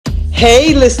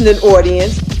Hey, listening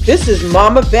audience, this is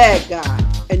Mama Bad Guy.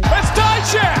 And let's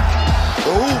check.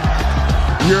 Oh,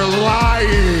 you're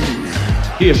lying.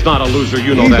 He is not a loser,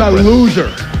 you know He's that. He's a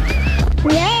loser.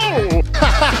 Whoa!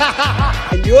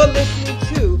 And you're listening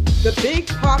to the Big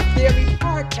Pop Theory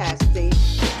podcasting.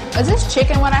 Is this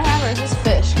chicken what I have, or is this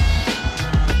fish?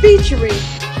 Featuring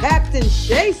Captain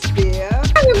Shakespeare.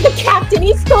 I am the captain.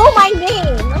 He stole my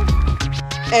name.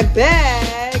 And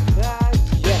Bad Guy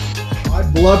Jeff. My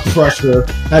blood pressure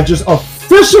had just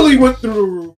officially went through the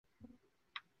roof.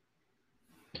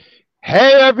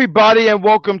 Hey everybody, and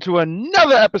welcome to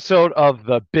another episode of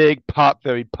the Big Pop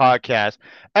Theory podcast.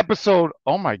 Episode,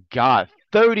 oh my God,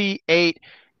 38,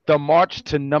 the march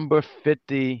to number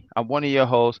 50. I'm one of your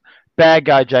hosts, Bad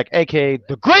Guy Jack, aka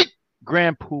the Great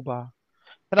Grand Poobah.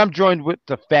 And I'm joined with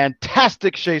the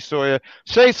fantastic Shay Sawyer.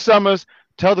 Shay Summers,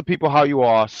 tell the people how you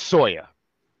are, Sawyer.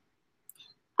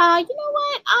 You know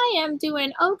what? I am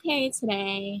doing okay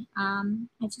today. I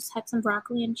just had some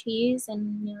broccoli and cheese,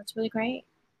 and it's really great.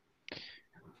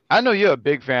 I know you're a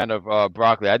big fan of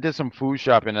broccoli. I did some food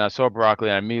shopping and I saw broccoli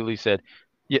and I immediately said,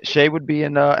 yeah, Shay would be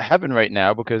in heaven right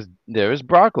now because there is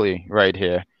broccoli right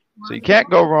here. So you can't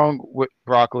go wrong with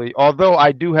broccoli. Although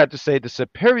I do have to say the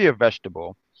superior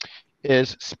vegetable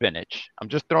is spinach. I'm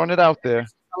just throwing it out there.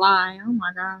 A lie. Oh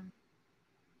my God.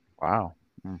 Wow.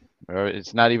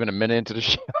 It's not even a minute into the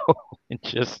show. It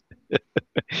just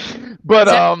but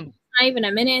not even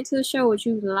a minute into the show with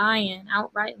you lying,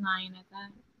 outright lying at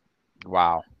that.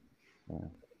 Wow.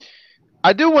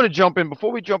 I do want to jump in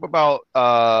before we jump about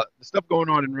the stuff going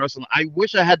on in wrestling. I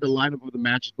wish I had the lineup of the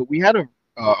matches, but we had a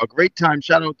great time.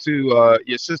 Shout out to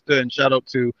your sister and shout out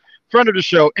to friend of the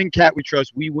show, In Cat We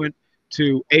Trust. We went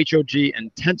to HOG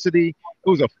Intensity. It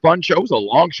was a fun show. It was a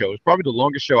long show. It was probably the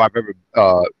longest show I've ever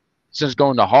since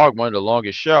going to Hog, one of the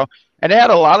longest show. And they had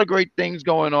a lot of great things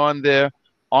going on there.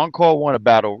 Encore won a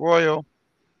battle royal.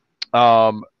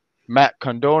 Matt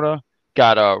Condona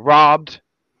got robbed.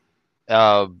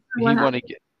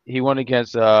 He won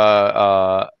against and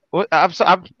I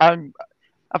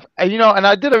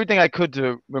did everything I could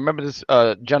to remember this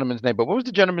gentleman's name, but what was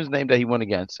the gentleman's name that he won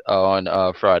against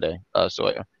on Friday,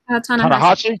 Sawyer?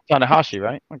 Tanahashi,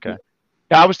 right? Okay.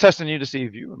 Yeah, I was testing you to see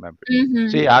if you remember. Mm-hmm.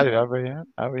 See, I already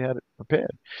had it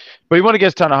prepared. But he went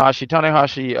against Tanahashi.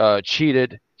 Tanahashi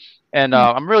cheated, and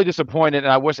I'm really disappointed.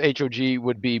 And I wish HOG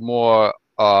would be more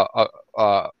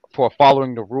for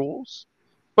following the rules.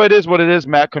 But it is what it is.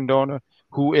 Matt Condona,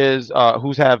 who's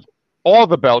have all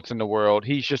the belts in the world,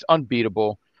 he's just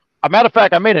unbeatable. A matter of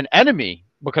fact, I made an enemy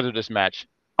because of this match.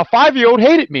 A 5-year-old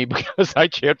hated me because I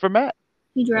cheered for Matt.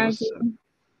 He dragged you.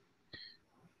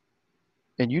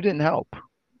 And you didn't help.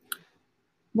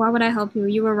 Why would I help you?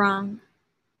 You were wrong.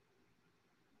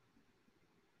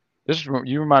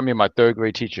 You remind me of my third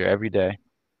grade teacher every day.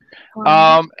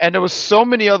 Wow. And there was so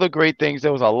many other great things.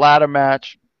 There was a ladder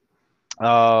match. We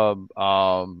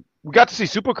got to see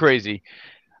Super Crazy.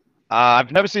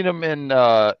 I've never seen him in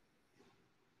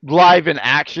live in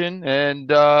action,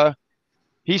 and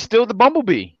he's still the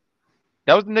Bumblebee.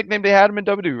 That was the nickname they had him in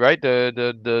WWE, right?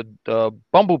 The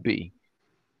Bumblebee.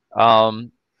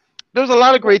 There's a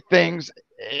lot of great things.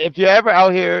 If you're ever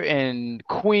out here in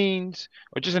Queens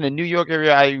or just in the New York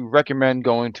area, I recommend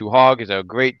going to Hog. It's a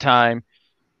great time.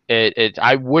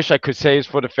 I wish I could say it's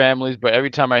for the families, but every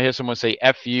time I hear someone say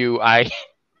 "F you," I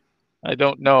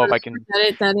don't know if I can.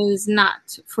 That is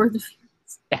not for the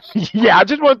families. Yeah, I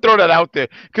just want to throw that out there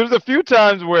because there's a few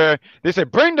times where they say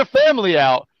 "Bring the family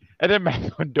out," and then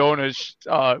Matt Condona's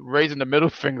raising the middle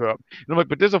finger up. And I'm like,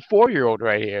 but there's a 4-year-old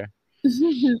right here.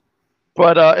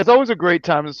 But it's always a great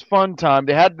time. It's a fun time.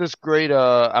 They had this great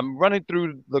I'm running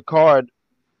through the card.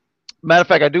 Matter of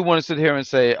fact, I do want to sit here and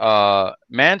say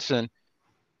Manson,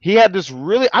 he had this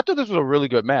I thought this was a really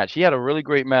good match. He had a really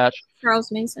great match.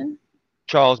 Charles Mason.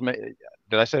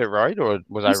 Did I say it right or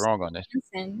was I wrong on this?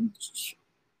 Manson.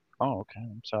 Oh, okay.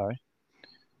 I'm sorry.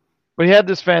 But he had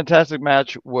this fantastic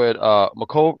match with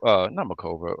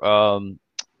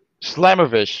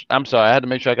Slamovich. I'm sorry, I had to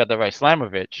make sure I got that right.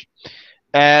 Slamovich.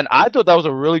 And I thought that was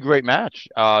a really great match.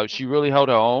 She really held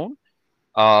her own.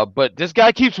 But this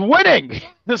guy keeps winning.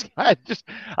 This guy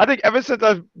I think ever since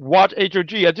I've watched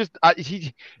HOG,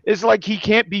 it's like he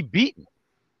can't be beaten.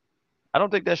 I don't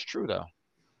think that's true though.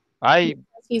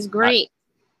 He's great.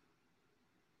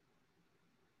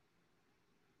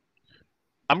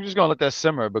 I'm just gonna let that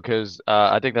simmer because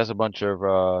I think that's a bunch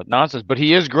of nonsense. But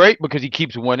he is great because he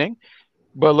keeps winning.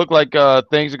 But it looked like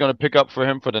things are going to pick up for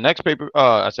him for the next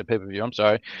I said pay-per-view. I'm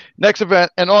sorry. Next event,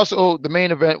 and also the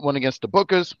main event went against the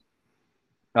Bookers.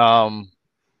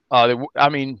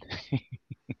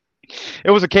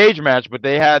 it was a cage match, but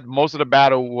they had most of the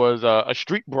battle was a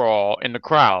street brawl in the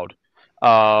crowd,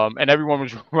 and everyone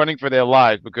was running for their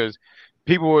lives because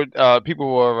people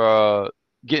were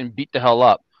getting beat the hell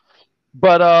up.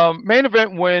 But main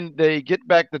event when they get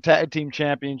back the tag team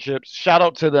championships. Shout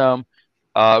out to them.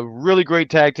 Really great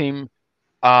tag team.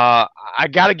 I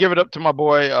gotta give it up to my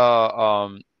boy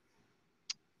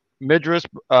Midris.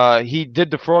 He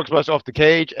did the frog splash off the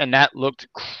cage, and that looked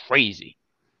crazy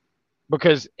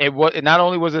because it was not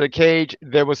only was it a cage,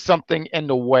 there was something in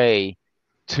the way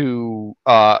to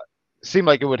seem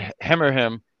like it would hammer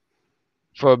him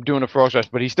for doing a frog splash,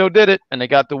 but he still did it, and they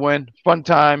got the win. Fun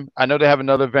time. I know they have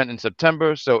another event in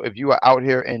September, so if you are out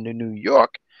here in New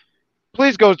York,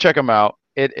 please go check them out.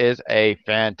 It is a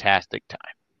fantastic time.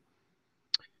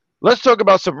 Let's talk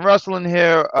about some wrestling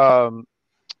here.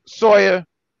 Sawyer,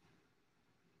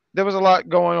 there was a lot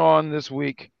going on this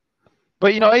week.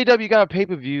 But, AEW got a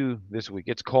pay-per-view this week.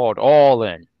 It's called All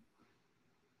In.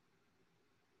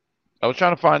 I was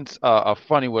trying to find a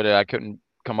funny with it. I couldn't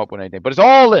come up with anything. But it's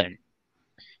All In.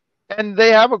 And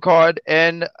they have a card,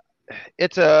 and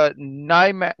it's a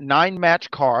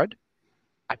nine-match card.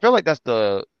 I feel like that's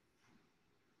not,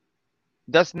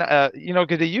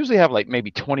 because they usually have like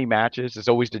maybe 20 matches. It's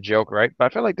always the joke, right? But I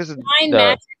feel like this is 9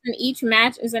 matches, and each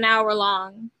match is an hour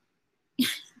long.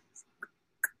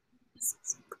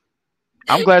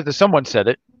 I'm glad that someone said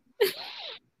it.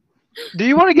 Do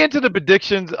you want to get into the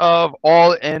predictions of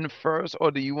All In first,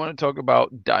 or do you want to talk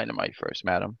about Dynamite first,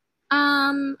 madam?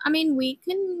 I mean, we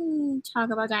can talk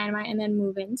about Dynamite and then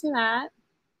move into that.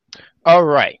 All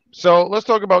right. So let's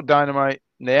talk about Dynamite.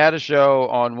 They had a show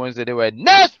on Wednesday. They were at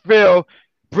Nashville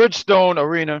Bridgestone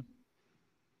Arena.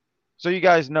 So you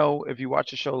guys know, if you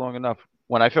watch the show long enough,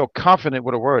 when I feel confident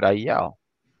with a word, I yell.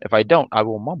 If I don't, I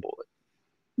will mumble it.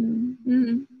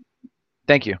 Mm-hmm.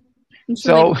 Thank you.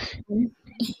 So,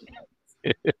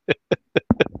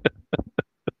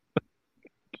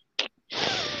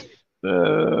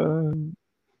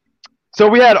 so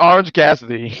we had Orange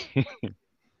Cassidy.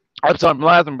 I'm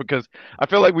laughing because I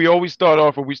feel like we always start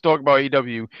off when we talk about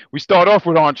AEW. We start off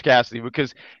with Orange Cassidy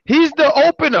because he's the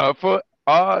opener for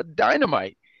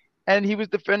Dynamite, and he was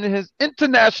defending his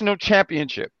international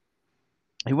championship.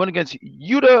 He went against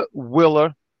Yuta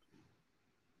Willer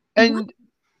and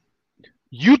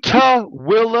Yuta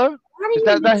Willer. Is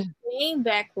that name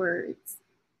backwards?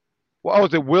 Well,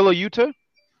 was it Willer Yuta?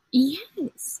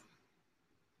 Yes.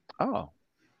 Oh.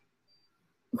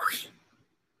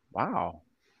 Wow.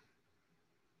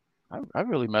 I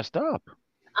really messed up.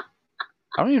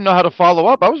 I don't even know how to follow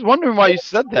up. I was wondering why you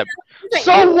said that.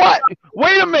 So what?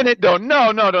 Wait a minute, though.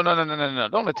 No.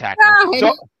 Don't attack me.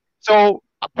 So,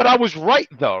 but I was right,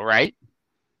 though, right?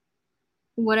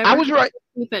 Whatever. I was right.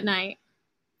 Sleep at night.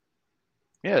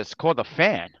 Yeah, it's called a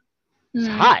fan. It's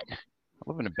hot. I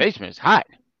live in the basement. It's hot.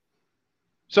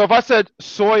 So if I said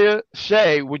Sawyer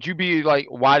Shea, would you be like,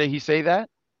 why did he say that?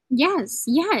 Yes.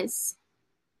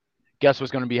 Guess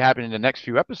what's going to be happening in the next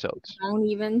few episodes? Don't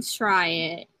even try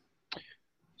it.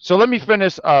 So let me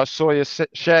finish Sawyer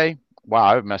Shea. Wow,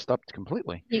 I've messed up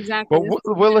completely. Exactly.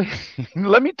 But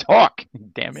let me talk.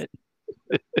 Damn it.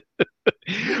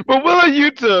 But Willer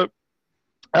Yuta,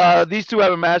 these two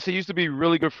have a match. They used to be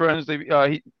really good friends.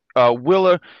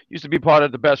 Willer used to be part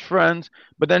of the Best Friends,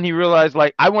 but then he realized,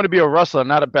 like, I want to be a wrestler,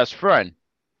 not a best friend.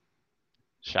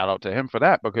 Shout out to him for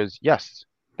that, because yes,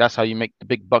 that's how you make the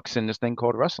big bucks in this thing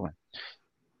called wrestling.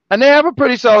 And they have a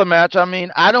pretty solid match. I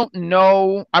mean, I don't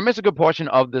know. I missed a good portion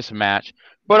of this match,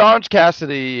 but Orange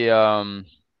Cassidy,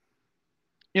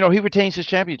 he retains his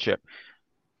championship.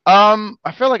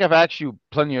 I feel like I've asked you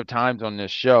plenty of times on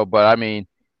this show, but I mean,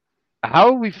 how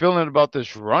are we feeling about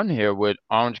this run here with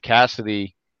Orange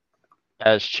Cassidy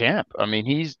as champ? I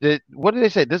mean, what did they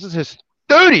say? This is his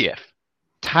 30th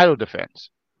title defense.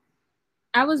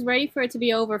 I was ready for it to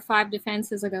be over 5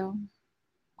 defenses ago.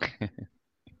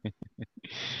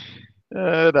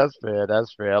 That's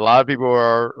fair. A lot of people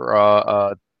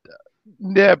are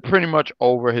they're pretty much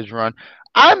over his run.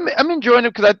 I'm enjoying it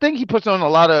because I think he puts on a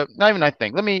lot of. Not even I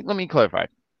think. Let me clarify.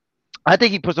 I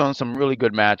think he puts on some really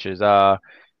good matches.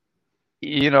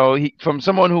 He from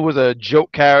someone who was a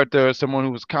joke character, someone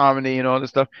who was comedy and all this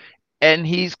stuff, and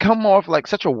he's come off like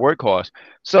such a workhorse.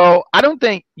 So I don't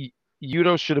think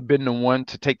Yuta should have been the one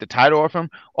to take the title off him.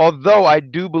 Although I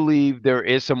do believe there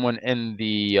is someone in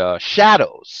the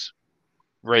shadows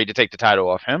ready to take the title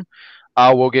off him.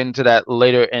 We'll get into that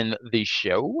later in the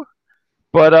show.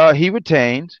 But he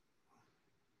retained.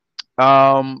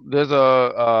 There's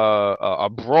a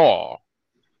brawl.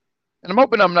 And I'm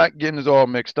hoping I'm not getting this all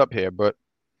mixed up here, but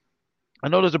I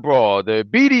know there's a brawl. The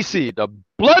BDC, the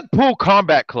Bloodpool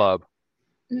Combat Club,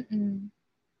 Mm-mm.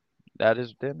 That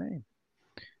is their name.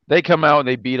 They come out and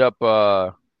they beat up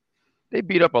a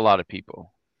lot of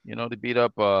people. You know, they beat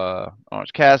up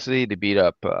Orange Cassidy, they beat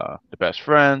up the Best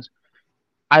Friends.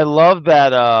 I love that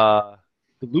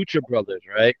the Lucha Brothers,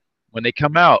 right? When they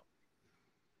come out,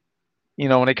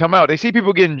 they see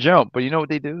people getting jumped, but you know what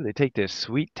they do? They take their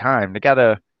sweet time. They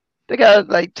gotta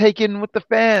like take in with the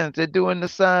fans. They're doing the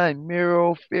sign,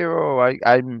 Miro Firo.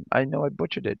 I know I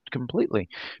butchered it completely,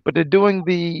 but they're doing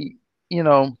you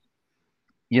know,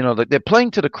 they're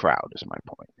playing to the crowd is my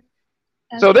point.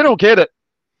 As So they they don't care that,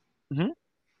 Mhm.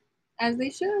 as they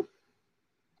should.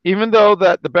 Even though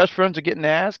that the best friends are getting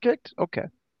their ass kicked. Okay,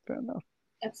 fair enough.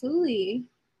 Absolutely.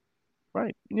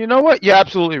 Right. You know what? You're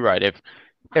absolutely right. If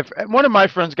one of my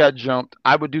friends got jumped,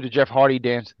 I would do the Jeff Hardy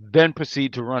dance, then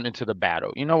proceed to run into the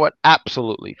battle. You know what?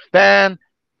 Absolutely.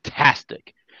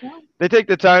 Fantastic. Yeah. They take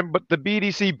the time, but the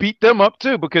BDC beat them up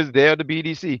too because they're the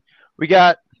BDC. We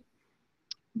got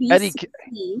Eddie.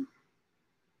 BCC.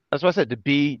 That's what I said, the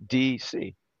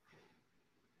BDC.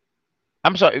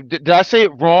 I'm sorry. Did I say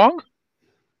it wrong?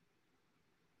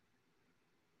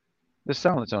 The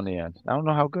silence on the end. I don't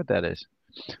know how good that is.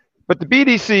 But the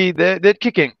BDC, they're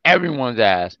kicking everyone's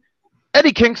ass.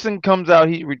 Eddie Kingston comes out.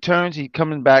 He returns. He's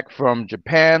coming back from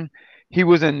Japan. He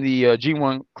was in the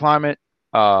G1 Climate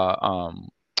uh, um,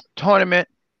 tournament.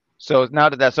 So now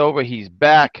that that's over, he's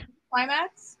back.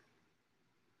 Climax?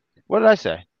 What did I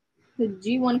say? The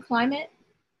G1 Climate?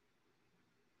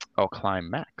 Oh,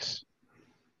 Climax.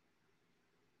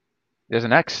 There's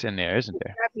an X in there, isn't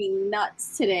there? That'd be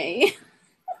nuts today.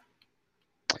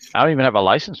 I don't even have a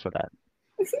license for that.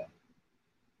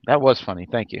 That was funny.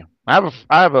 Thank you. I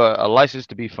have a license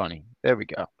to be funny. There we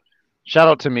go. Shout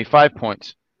out to me. 5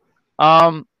 points.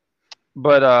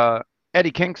 But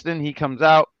Eddie Kingston, he comes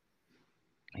out.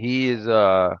 He is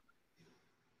the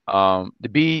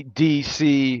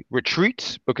BDC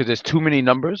retreats because there's too many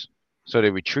numbers, so they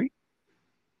retreat.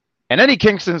 And Eddie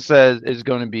Kingston says it's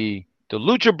going to be the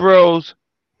Lucha Bros,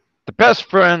 the Best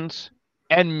Friends,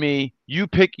 and me. You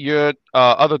pick your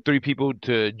other 3 people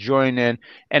to join in,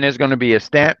 and there's going to be a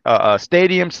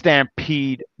stadium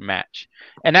stampede match,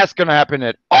 and that's going to happen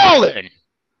at All In.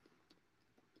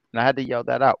 And I had to yell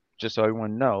that out just so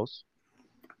everyone knows.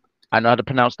 I know how to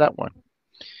pronounce that one.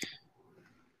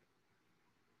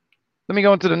 Let me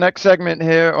go into the next segment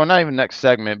here, or not even next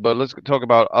segment, but let's talk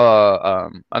about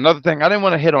another thing. I didn't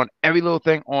want to hit on every little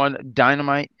thing on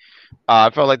Dynamite. I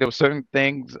felt like there were certain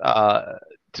things to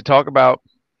talk about.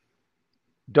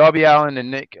 Darby Allin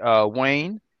and Nick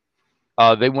Wayne,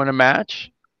 they won a match.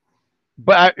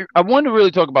 But I want to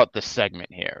really talk about the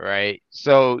segment here, right?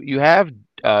 So you have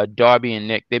Darby and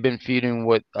Nick. They've been feuding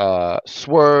with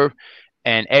Swerve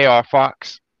and AR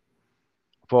Fox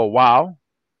for a while.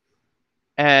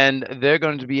 And they're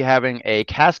going to be having a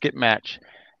casket match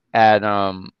at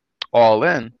All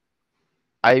In.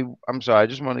 I'm sorry, I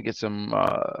just want to get some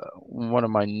one of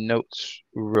my notes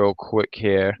real quick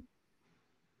here.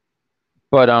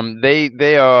 But they're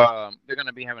going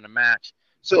to be having a match.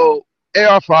 So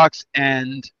AR Fox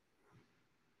and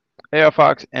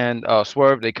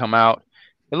Swerve, they come out.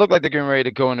 It looked like they're getting ready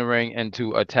to go in the ring and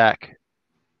to attack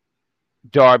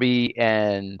Darby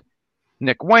and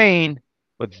Nick Wayne.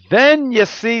 But then you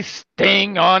see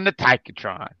Sting on the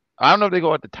Titantron. I don't know if they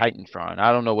call it the Titantron.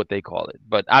 I don't know what they call it,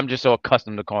 but I'm just so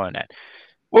accustomed to calling that.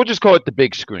 We'll just call it the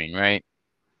big screen, right?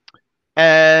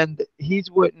 And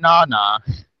he's with Nana.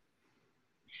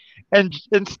 And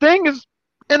Sting is,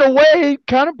 in a way,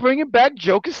 kind of bringing back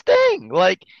Joker Sting.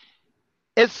 Like,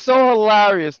 it's so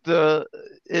hilarious. I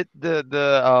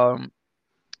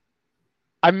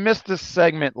missed this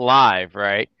segment live,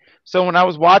 right? So when I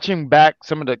was watching back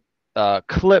some of the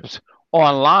clips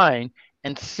online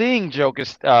and seeing Joker,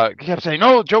 kept saying,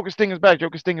 "Oh, Joker Sting is back.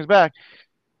 Joker Sting is back."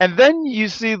 And then you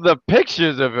see the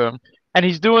pictures of him, and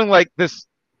he's doing like this.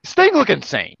 Sting look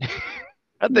insane.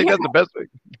 I think that's the best way.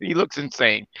 He looks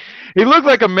insane. He looks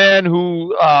like a man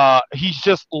who he's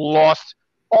just lost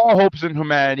all hopes in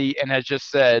humanity and has just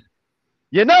said,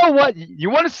 "You know what? You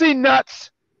want to see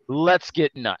nuts? Let's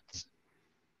get nuts."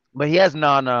 But he has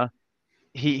Nana.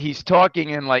 He's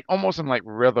talking in like almost in like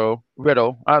riddle.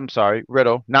 I'm sorry,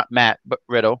 riddle, not Matt, but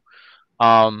riddle.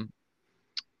 And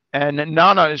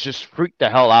Nana is just freaked the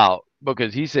hell out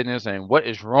because he's sitting there saying, "What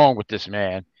is wrong with this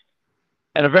man?"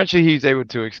 And eventually he's able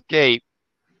to escape.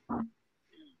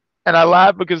 And I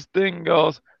laugh because Sting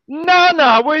goes,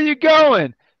 "Nana, where you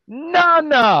going?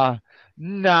 Nana,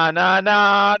 na na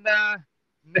na na."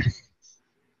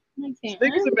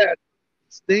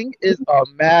 Sting is a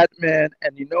madman,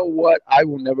 and you know what? I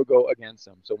will never go against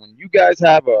him. So when you guys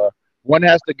have one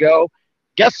has to go,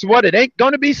 guess what? It ain't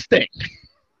gonna be Sting.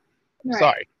 Right.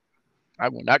 Sorry. I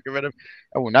will not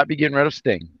be getting rid of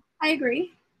Sting. I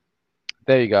agree.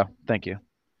 There you go. Thank you.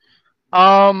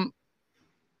 Let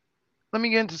me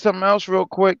get into something else real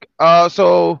quick.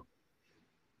 So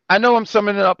I know I'm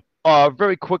summing it up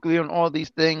very quickly on all these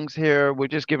things here. We're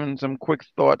just giving some quick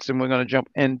thoughts, and we're gonna jump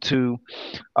into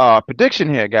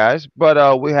prediction here, guys.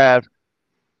 But we have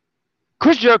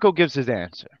Chris Jericho gives his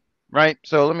answer, right?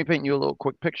 So let me paint you a little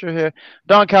quick picture here.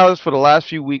 Don Callis, for the last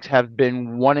few weeks, have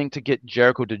been wanting to get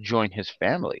Jericho to join his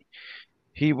family.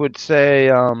 He would say,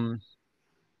 like,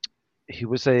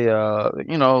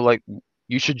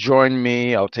 you should join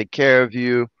me. I'll take care of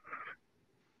you.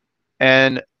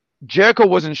 And Jericho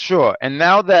wasn't sure. And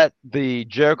now that the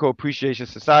Jericho Appreciation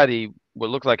Society, what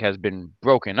looks like, has been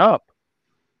broken up,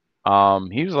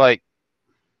 he was like,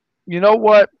 you know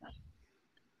what?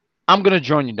 I'm gonna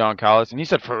join you, Don Callis. And he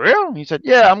said, for real? He said,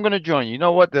 yeah, I'm gonna join you. You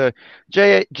know what? The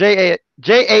JAS.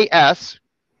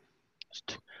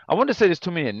 I wanted to say there's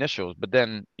too many initials, but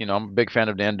then I'm a big fan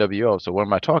of the NWO. So what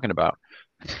am I talking about?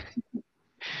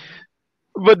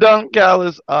 But Don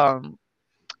Callis,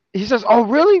 he says, oh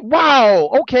really? Wow.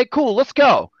 Okay, cool. Let's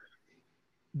go.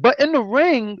 But in the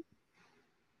ring,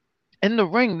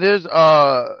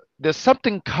 there's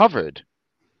something covered,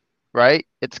 right?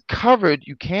 It's covered.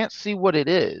 You can't see what it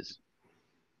is.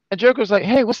 And Jericho's like,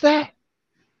 hey, what's that?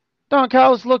 Don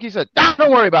Callis, look, he said,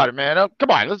 don't worry about it, man.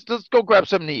 Come on, let's go grab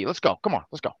something to eat. Let's go. Come on,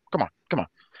 let's go. Come on.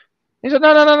 He said,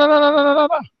 no.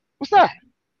 What's that?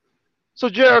 So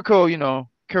Jericho,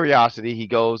 curiosity, he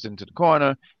goes into the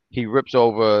corner. He rips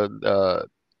over the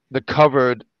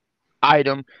covered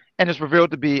item, and it's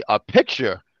revealed to be a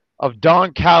picture of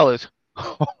Don Callis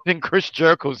holding Chris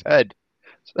Jericho's head,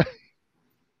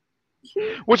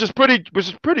 which is pretty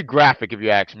graphic, if you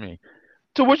ask me.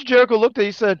 To which Jericho looked at,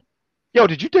 he said, yo,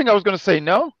 did you think I was going to say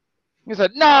no? He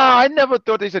said, nah, I never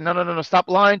thought. They said, no, stop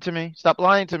lying to me. Stop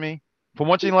lying to me. For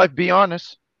once in life, be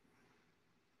honest.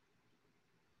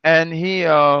 And he,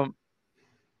 it's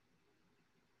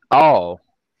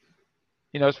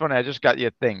funny. I just got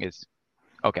your thing. It's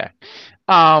okay.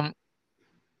 But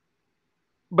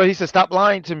he said, stop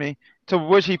lying to me. To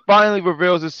which he finally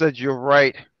reveals and said, you're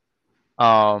right.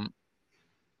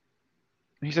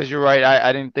 He says, you're right.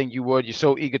 I didn't think you would. You're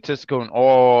so egotistical and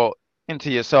all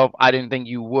into yourself. I didn't think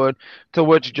you would. To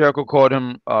which Jericho called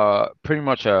him pretty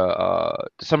much to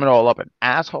sum it all up, an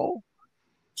asshole.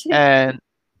 And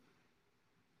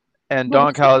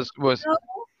Don Callis was,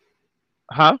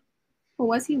 huh? But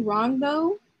was he wrong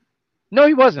though? No,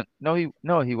 he wasn't. No, he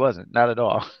wasn't. Not at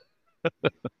all.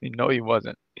 No, he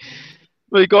wasn't.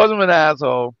 But he calls him an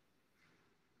asshole.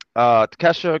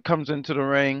 Takeshita comes into the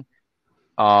ring.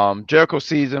 Jericho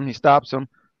sees him. He stops him.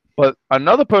 But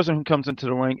another person who comes into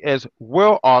the ring is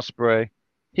Will Ospreay.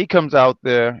 He comes out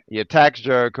there. He attacks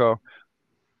Jericho.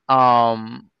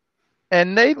 And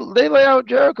they lay out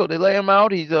Jericho. They lay him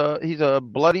out. He's a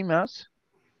bloody mess.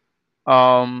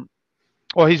 Well,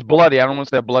 he's bloody. I don't want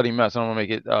to say a bloody mess. I don't want to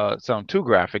make it sound too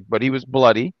graphic, but he was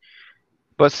bloody.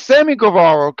 But Sammy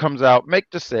Guevara comes out, make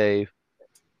the save,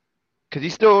 because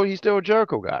he's still a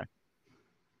Jericho guy.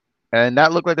 And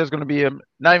that looked like there's going to be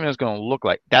not even it's going to look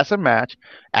like that's a match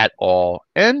at all.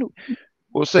 And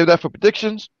we'll save that for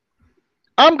predictions.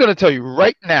 I'm going to tell you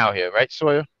right now here, right,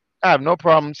 Sawyer? I have no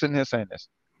problem sitting here saying this.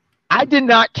 I did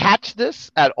not catch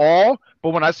this at all, but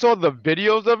when I saw the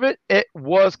videos of it, it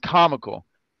was comical.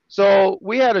 So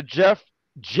we had a Jeff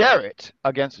Jarrett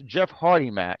against Jeff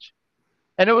Hardy match.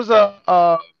 And it was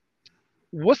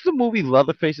what's the movie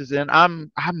Leatherface is in?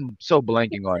 I'm so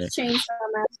blanking on it.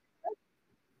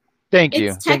 Thank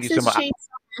you. Thank you so much.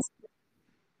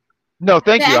 No,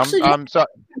 thank you. I'm sorry.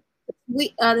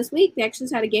 This week they actually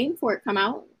had a game for it come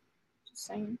out. Just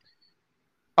saying.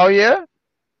 Oh yeah?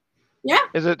 Yeah.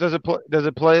 Does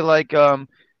it play like I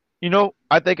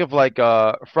think of like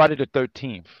Friday the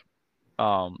 13th.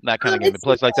 That kind of game. It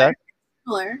plays like that?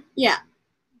 Similar. Yeah.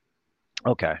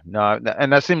 Okay. No,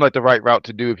 and that seemed like the right route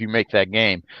to do if you make that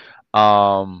game.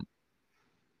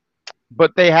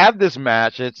 But they have this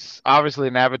match. It's obviously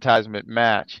an advertisement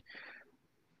match.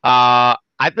 I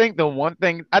think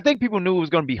people knew it was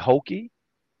going to be hokey.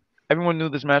 Everyone knew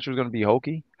this match was going to be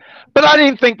hokey. But I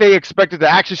didn't think they expected to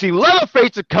actually see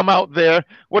Leatherface to come out there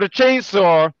with a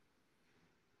chainsaw.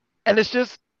 And it's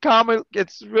just comedy.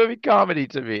 It's really comedy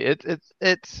to me.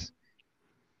 It's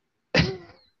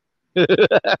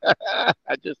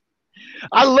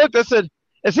I looked, I said,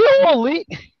 is he all elite?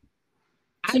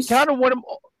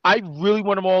 I really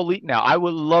want him all elite now. I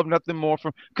would love nothing more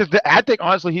from because I think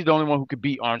honestly he's the only one who could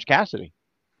beat Orange Cassidy.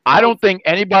 I don't think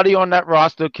anybody on that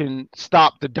roster can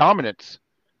stop the dominance.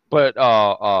 But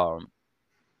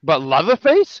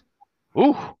Leatherface?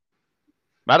 Ooh.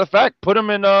 Matter of fact, put him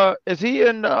in. Is he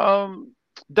in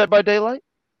Dead by Daylight?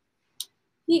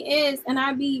 He is, and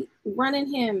I be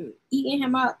running him, eating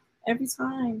him up every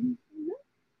time.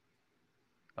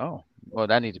 Oh, well,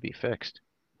 that needs to be fixed.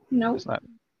 No, It's not.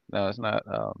 No, it's not.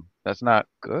 That's not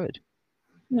good.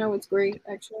 no, it's great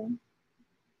actually.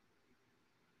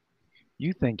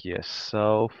 You think you're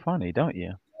so funny, don't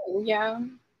you? Oh, yeah.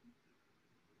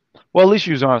 Well, at least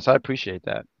you was honest. I appreciate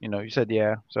that. You said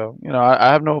yeah. So,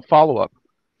 I have no follow-up.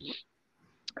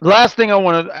 Last thing I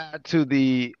want to add to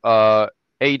the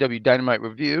AEW Dynamite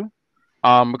review,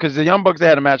 because the Young Bucks, they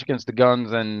had a match against the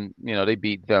Guns and, they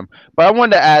beat them. But I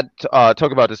wanted to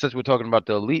talk about this since we're talking about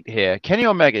the Elite here. Kenny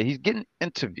Omega, he's getting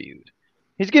interviewed.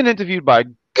 He's getting interviewed by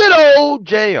good old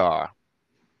JR.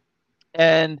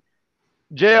 And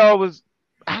JR was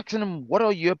asking him, what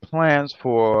are your plans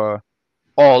for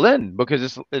All In?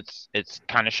 Because it's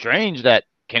kind of strange that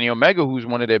Kenny Omega, who's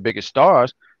one of their biggest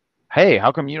stars, hey,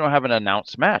 how come you don't have an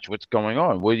announced match? What's going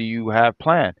on? What do you have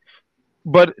planned?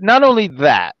 But not only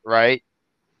that, right?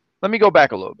 Let me go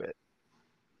back a little bit.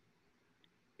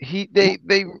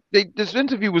 This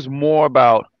interview was more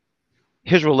about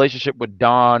his relationship with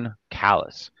Don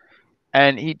Callis,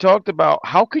 and he talked about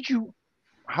how could you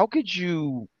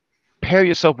pair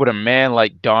yourself with a man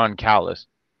like Don Callis?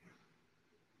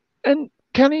 And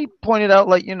Kenny pointed out,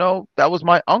 like, that was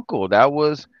my uncle. That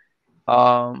was,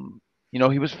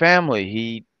 he was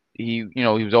family. He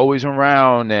was always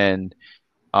around, and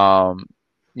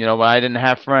when I didn't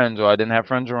have friends or I didn't have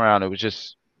friends around, it was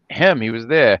just him. He was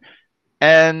there,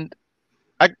 and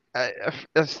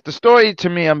the story to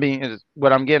me,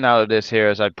 what I'm getting out of this here,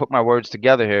 as I put my words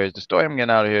together here, is the story I'm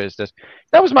getting out of here is this: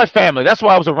 that was my family. That's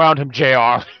why I was around him,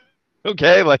 Jr.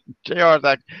 Okay, like JR's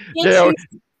like JR.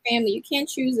 Family. You can't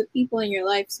choose the people in your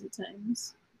life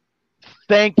sometimes.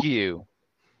 Thank you.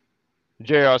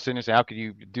 JR sitting there saying, how could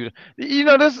you do that?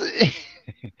 This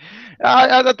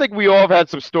I think we all have had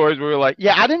some stories where we're like,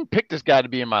 yeah, I didn't pick this guy to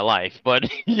be in my life, but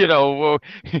well,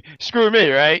 screw me,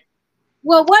 right?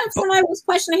 Well, what if somebody was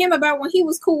questioning him about when he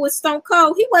was cool with Stone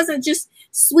Cold? He wasn't just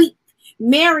sweet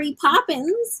Mary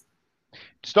Poppins.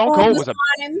 Stone Cold was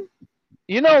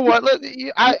you know what?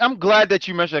 I'm glad that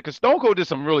you mentioned that, because Stone Cold did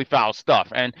some really foul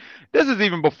stuff, and this is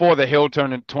even before the heel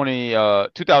turn in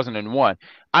 2001.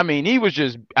 I mean,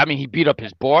 he beat up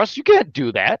his boss. You can't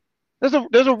do that. There's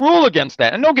a rule against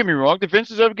that. And don't get me wrong, did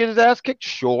Vince ever get his ass kicked?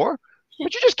 Sure,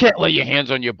 but you just can't lay your hands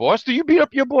on your boss. Do you beat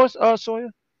up your boss,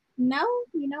 Sawyer? No,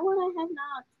 you know what? I have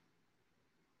not.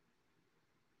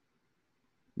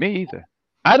 Me either.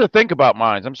 I had to think about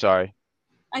mine. I'm sorry.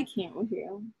 I can't with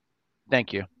you.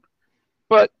 Thank you.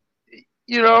 But,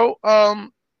 yeah,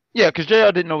 because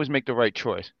JR didn't always make the right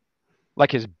choice. Like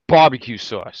his barbecue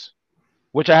sauce,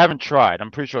 which I haven't tried.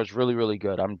 I'm pretty sure it's really, really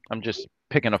good. I'm just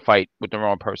picking a fight with the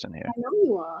wrong person here. I know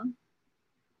you are.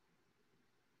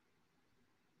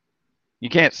 You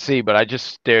can't see, but I just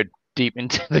stared deep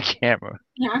into the camera.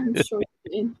 Yeah, I'm sure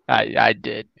you did. I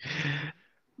did.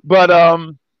 But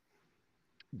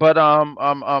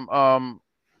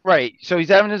right. So he's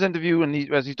having his interview, and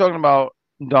as he's talking about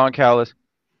Don Callis,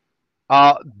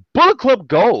 Bullet Club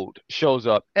Gold shows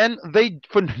up, and they,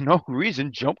 for no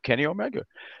reason, jump Kenny Omega.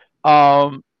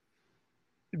 As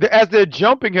they're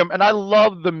jumping him, and I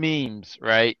love the memes,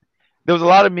 right? There was a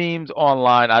lot of memes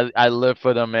online. I live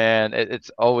for them, man. It's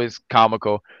always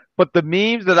comical. But the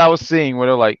memes that I was seeing where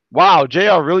they're like, wow,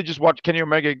 JR really just watched Kenny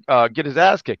Omega get his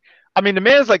ass kicked. I mean, the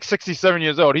man's like 67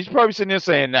 years old. He's probably sitting there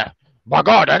saying, nah, my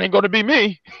God, that ain't going to be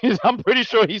me. I'm pretty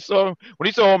sure when he saw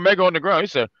Omega on the ground, he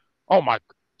said, oh my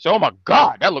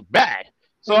God, that looked bad.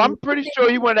 So I'm pretty sure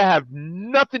he wanted to have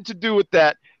nothing to do with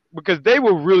that, because they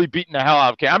were really beating the hell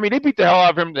out of Kenny. I mean, they beat the hell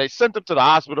out of him. They sent him to the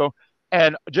hospital,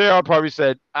 and JR probably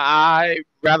said, I'd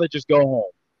rather just go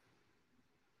home.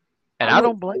 And I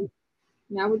don't blame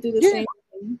him. I would do the same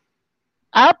thing.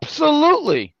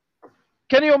 Absolutely.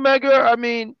 Kenny Omega, I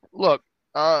mean, look,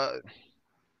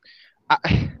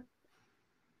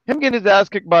 him getting his ass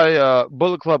kicked by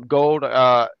Bullet Club Gold,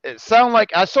 it sounded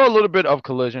like I saw a little bit of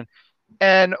Collision.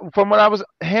 And from what I was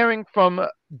hearing from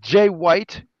Jay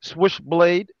White,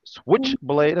 Switchblade,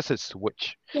 I said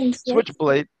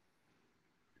Switchblade.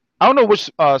 I don't know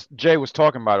which Jay was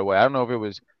talking, by the way. I don't know if it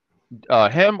was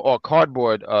him or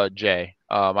Cardboard Jay.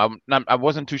 I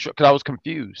wasn't too sure because I was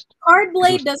confused.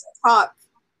 Cardblade doesn't talk.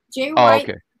 Jay White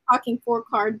is talking for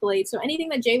Cardblade. So anything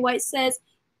that Jay White says,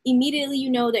 immediately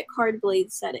you know that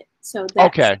Cardblade said it. So that's,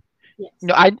 okay. Yes.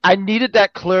 No, I needed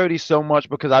that clarity so much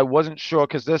because I wasn't sure,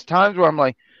 because there's times where I'm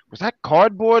like, was that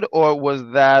Cardboard or was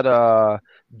that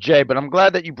Jay? But I'm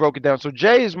glad that you broke it down. So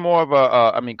Jay is more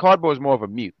of Cardboard is more of a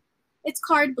mute. It's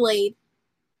Cardblade.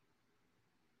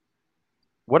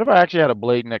 What if I actually had a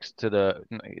blade next to the?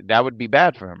 That would be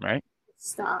bad for him, right?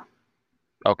 Stop.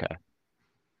 Okay.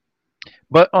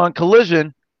 But on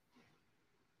Collision,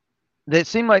 it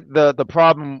seemed like the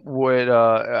problem with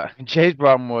Jay's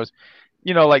problem was,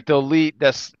 like the Elite.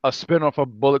 That's a spinoff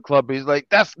of Bullet Club. He's like,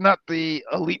 that's not the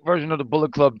Elite version of the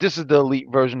Bullet Club. This is the Elite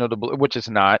version of the Bullet, which it's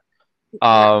not.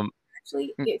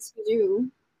 Actually, excuse you.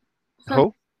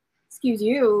 Who? Excuse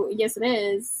you. Yes, it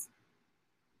is.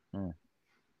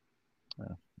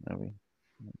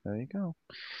 There you go.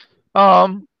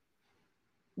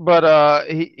 But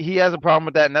he has a problem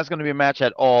with that, and that's going to be a match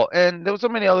at all. And there were so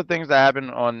many other things that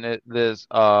happened on this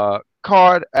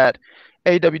card at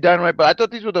AEW Dynamite, but I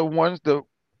thought these were the ones that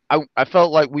I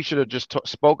felt like we should have just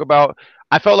spoke about.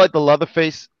 I felt like the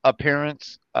Leatherface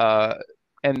appearance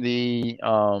and the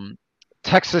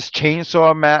Texas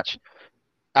Chainsaw match,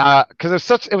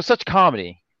 because it was such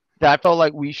comedy that I felt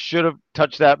like we should have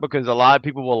touched that because a lot of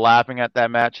people were laughing at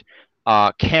that match.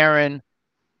 Karen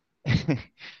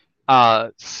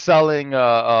seeing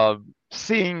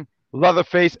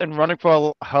Leatherface and running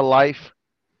for her life.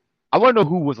 I want to know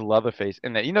who was Leatherface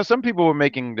in that. Some people were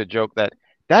making the joke that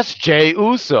that's Jey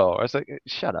Uso. I was like,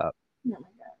 shut up. Oh my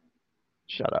god.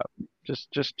 Shut up. Just.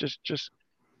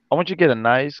 I want you to get a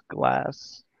nice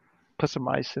glass, put some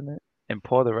ice in it, and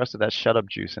pour the rest of that shut up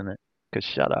juice in it. Cause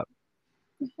shut up.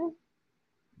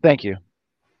 Thank you.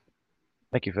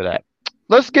 Thank you for that.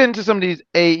 Let's get into some of these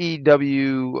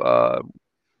AEW.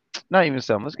 Not even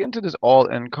some. Let's get into this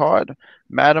all-in card,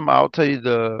 madam. I'll tell you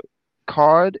the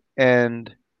card,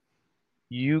 and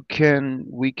we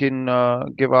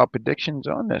can give our predictions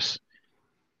on this.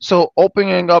 So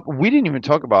opening up, we didn't even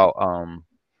talk about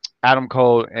Adam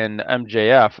Cole and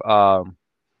MJF,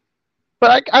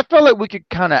 but I felt like we could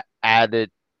kind of add it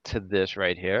to this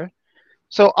right here.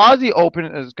 So Aussie Open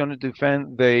is going to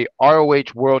defend the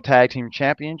ROH World Tag Team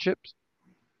Championships,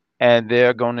 and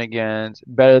they're going against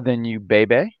Better Than You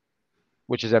Baby,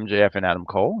 which is MJF and Adam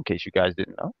Cole, in case you guys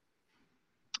didn't know.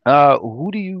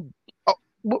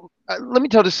 Let me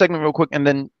tell this segment real quick, and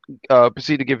then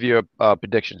proceed to give your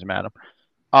predictions, madam.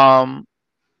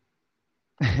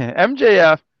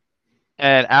 MJF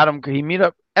and Adam, MJF meet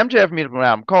up with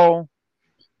Adam Cole,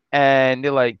 and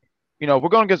they're like, we're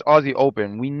going against Aussie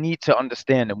Open. We need to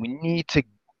understand them. We need to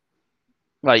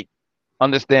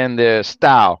understand their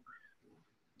style.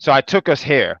 So I took us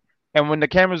here, and when the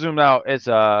camera zoomed out, it's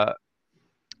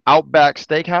Outback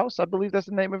Steakhouse, I believe that's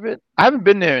the name of it. I haven't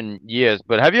been there in years,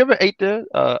 but have you ever ate there,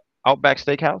 Outback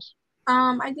Steakhouse?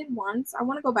 I did once. I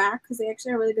want to go back because they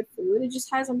actually have really good food. It just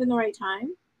hasn't been the right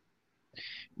time.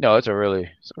 No, it's a really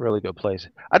good place.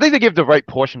 I think they give the right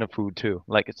portion of food too.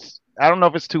 Like I don't know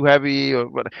if it's too heavy or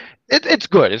what. It's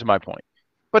good, is my point.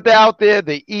 But they're out there,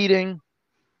 they're eating.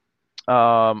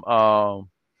 MJF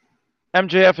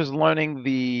is learning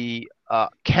the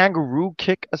kangaroo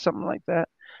kick or something like that.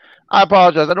 I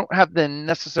apologize. I don't have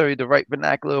the right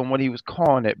vernacular on what he was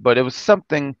calling it, but it was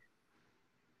something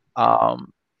kind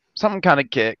of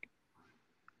kick.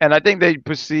 And I think they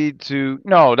proceed to,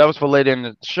 no, that was for later in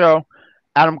the show.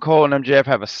 Adam Cole and MJF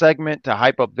have a segment to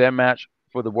hype up their match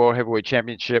for the World Heavyweight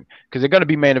Championship because they're going to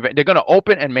be main event. They're going to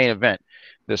open and main event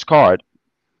this card.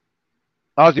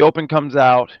 Aussie Open comes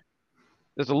out.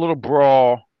 There's a little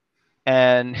brawl,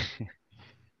 and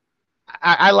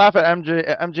I laugh at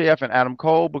MJF and Adam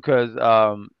Cole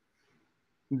because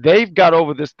they've got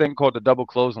over this thing called the double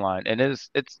clothesline, and it's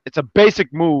a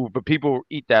basic move, but people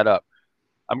eat that up.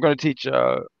 I'm going to teach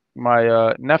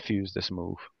my nephews this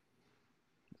move.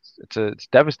 It's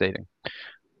devastating.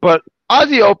 But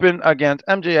Aussie Open against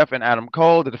MJF and Adam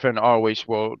Cole to defend the ROH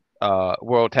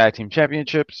World Tag Team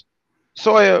Championships.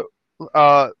 Sawyer,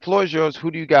 floor is yours. Who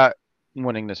do you got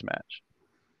winning this match?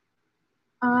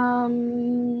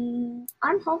 I'm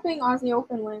hoping Aussie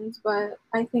Open wins, but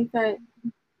I think that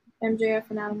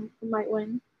MJF and Adam might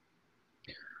win.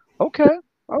 Okay,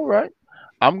 all right.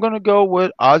 I'm gonna go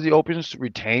with Aussie Open's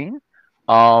retain.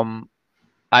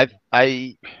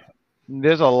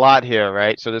 There's a lot here,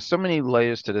 right? So there's so many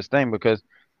layers to this thing because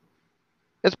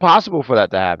it's possible for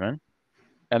that to happen.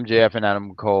 MJF and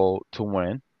Adam Cole to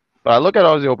win, but I look at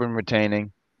Aussie Open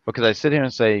retaining because I sit here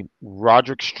and say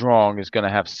Roderick Strong is gonna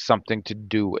have something to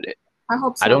do with it. I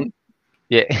hope so. I don't.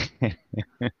 Yeah,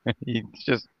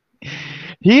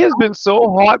 he has been so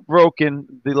heartbroken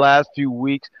the last few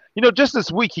weeks. Just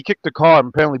this week he kicked the car and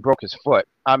apparently broke his foot.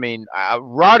 I mean,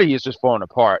 Roddy is just falling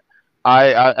apart.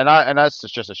 And that's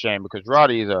just a shame because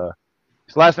Roddy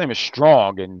his last name is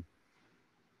Strong and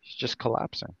he's just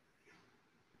collapsing.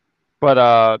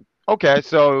 But okay,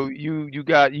 so you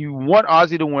want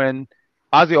Aussie to win,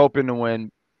 Aussie Open to win,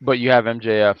 but you have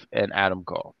MJF and Adam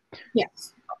Cole.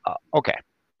 Yes. Okay.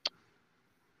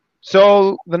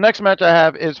 So the next match I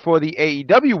have is for the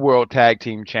AEW World Tag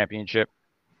Team Championship.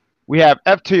 We have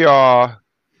FTR,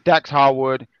 Dax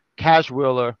Harwood, Cash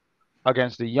Wheeler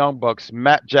against the Young Bucks,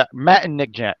 Matt and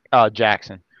Nick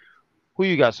Jackson. Who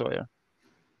you got, Sawyer?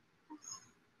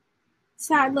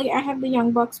 Sadly, I have the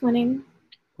Young Bucks winning.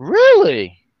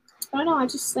 Really? I don't know, I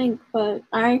just think, but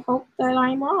I hope that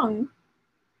I'm wrong.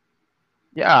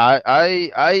 Yeah,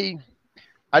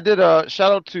 I did a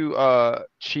shout out to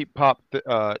Cheap Pop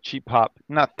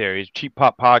not theories, Cheap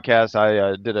Pop podcast.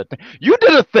 I did a thing. You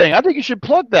did a thing. I think you should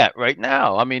plug that right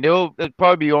now. I mean, it'll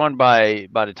probably be on by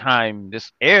the time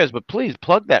this airs, but please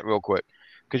plug that real quick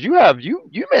because you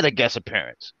made a guest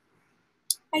appearance.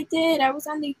 I did. I was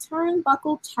on the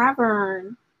Turnbuckle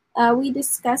Tavern. We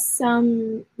discussed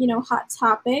some, hot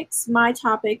topics. My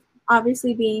topic,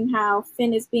 obviously, being how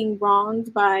Finn is being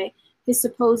wronged by his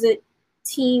supposed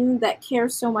team that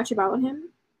cares so much about him.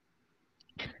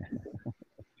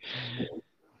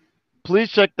 Please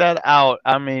check that out.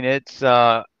 I mean, it's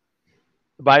by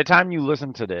the time you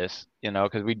listen to this,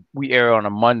 because we air on a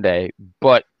Monday,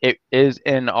 but it is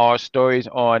in our stories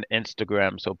on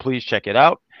Instagram, so please check it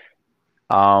out.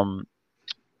 I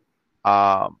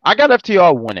got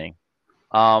FTR winning.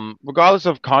 Regardless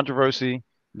of controversy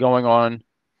going on,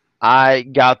 I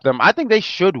got them. I think they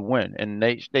should win, and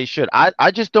they should.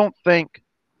 I just don't think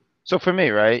so. For me,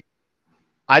 right?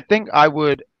 I think I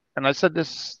would, and I said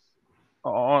this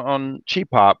on Cheap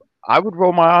Pop. I would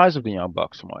roll my eyes if the Young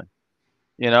Bucks won.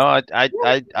 I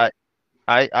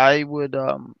would.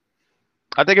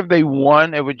 I think if they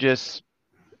won, it would just.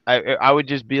 I would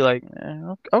just be like,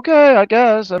 okay, I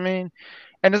guess. I mean,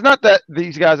 and it's not that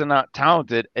these guys are not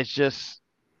talented. It's just.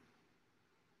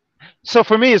 So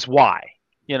for me, it's why,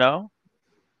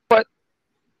 But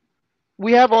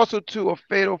we have also a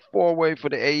fatal four-way for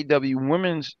the AEW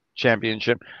Women's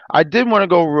Championship. I did want to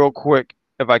go real quick,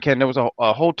 if I can. There was a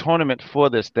whole tournament for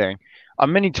this thing, a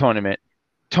mini tournament.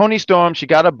 Toni Storm, she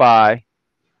got a bye.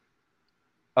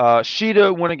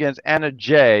 Sheeta went against Anna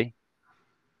Jay,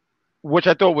 which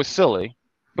I thought was silly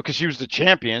because she was the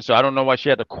champion. So I don't know why she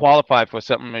had to qualify for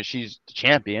something if she's the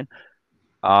champion.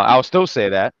 I'll still say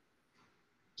that.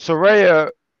 Saraya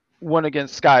went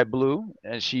against Sky Blue,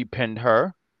 and she pinned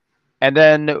her. And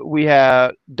then we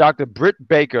have Dr. Britt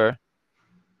Baker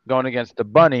going against the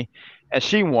Bunny, and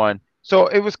she won. So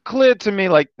it was clear to me,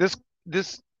 like the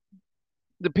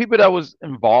people that was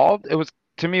involved, it was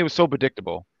so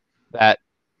predictable that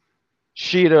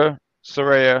Sheeta,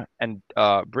 Saraya, and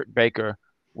Britt Baker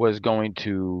was going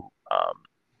to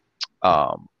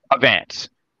advance.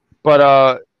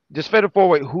 But this fatal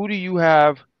four-way, who do you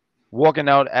have walking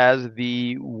out as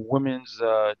the women's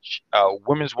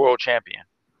world champion?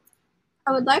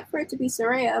 I would like for it to be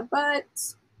Saraya, but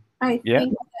I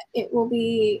think that it will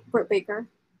be Britt Baker.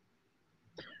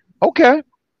 Okay.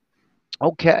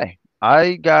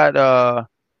 I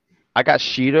got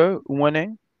Sheeta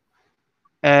winning,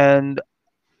 and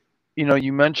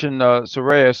you mentioned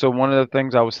Saraya. So one of the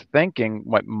things I was thinking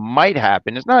what might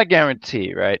happen, it's not a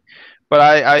guarantee, right? But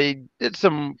I did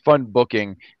some fun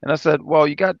booking, and I said, well,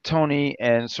 you got Toni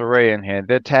and Saraya in here.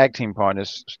 They're tag team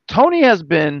partners. Toni has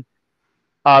been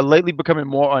lately becoming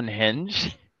more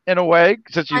unhinged in a way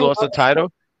since she lost the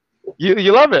title.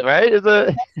 You love it, right? It's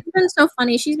been so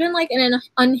funny. She's been like an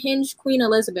unhinged Queen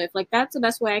Elizabeth. Like that's the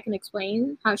best way I can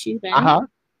explain how she's been. And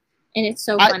it's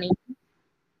so funny.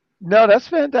 No, that's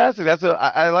fantastic.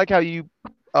 I like how you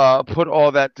put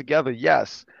all that together.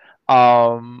 Yes.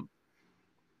 Maybe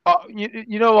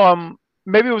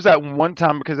it was that one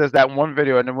time because there's that one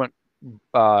video and it went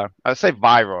I say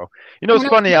viral. It's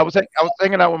funny. I was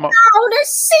hanging out with my.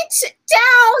 Sit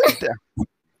down.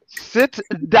 Sit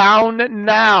down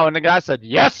now, and the guy said,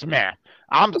 "Yes, man.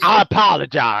 I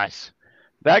apologize."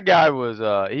 That guy was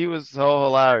he was so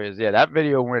hilarious. Yeah, that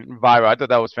video went viral. I thought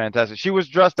that was fantastic. She was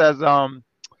dressed as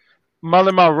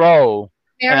Marilyn Monroe,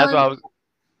 and that's what I was.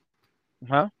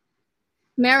 Huh?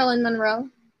 Marilyn Monroe.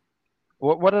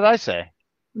 What did I say?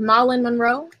 Marilyn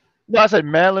Monroe. No, I said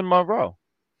Marilyn Monroe.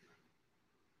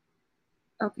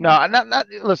 Okay. No, not.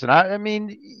 Listen, I mean,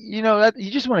 that you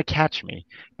just want to catch me,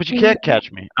 but you can't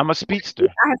catch me. I'm a speedster.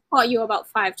 I have caught you about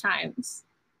 5 times.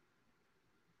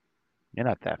 You're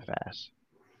not that fast.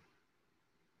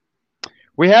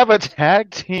 We have a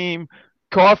tag team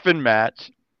coffin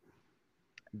match.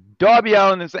 Darby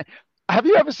Allin and have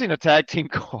you ever seen a tag team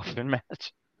coffin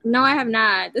match? No, I have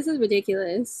not. This is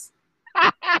ridiculous.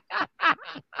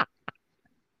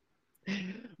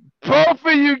 Both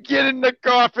of you get in the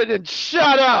coffin and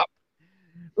shut up.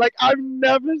 Like I've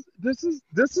never. This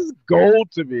is gold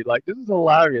to me. Like this is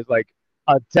hilarious. Like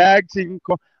a tag team.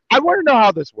 I want to know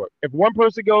how this works. If one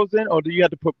person goes in, or do you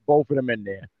have to put both of them in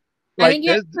there? I Like, think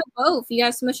you have to put both. You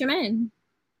gotta smush them in.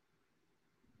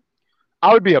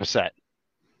 I would be upset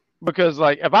because,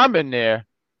 like, if I'm in there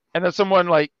and then someone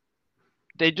like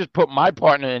they just put my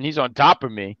partner and he's on top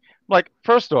of me, like,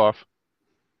 first off,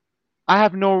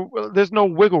 there's no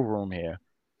wiggle room here.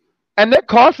 And that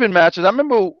coffin matches, I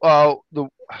remember I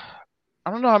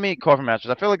don't know how many coffin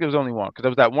matches. I feel like there was only one because there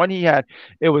was that one he had.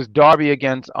 It was Darby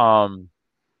against oh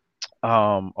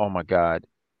my God.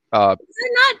 Is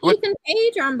it not What Ethan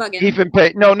Page or I'm bugging? Ethan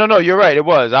Page. No, you're right. It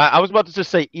was. I was about to just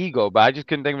say Ego, but I just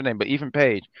couldn't think of a name. But Ethan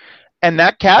Page. And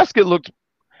that casket looked.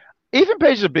 Ethan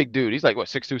Page is a big dude. He's like, what,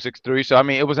 6'2", 6'3". So, I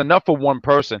mean, it was enough for one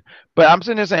person. But I'm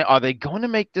sitting there saying, are they going to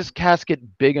make this casket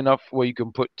big enough where you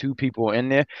can put two people in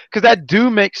there? Because that do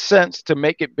make sense to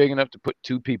make it big enough to put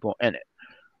two people in it.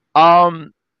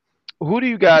 Who do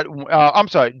you got? I'm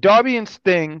sorry. Darby and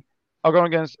Sting are going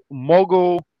against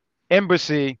Mogul,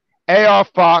 Embassy, AR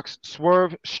Fox,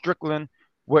 Swerve Strickland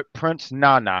with Prince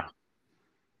Nana.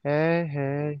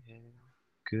 Hey.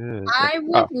 Good. I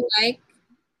would like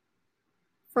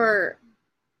for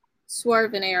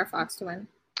Swerve and AR Fox to win.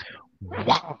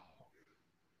 Wow.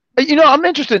 I'm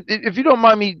interested. If you don't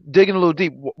mind me digging a little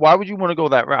deep, why would you want to go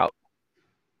that route?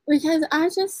 Because I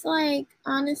just like,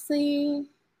 honestly,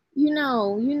 you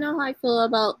know how I feel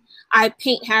about I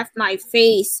paint half my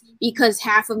face because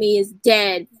half of me is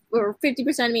dead or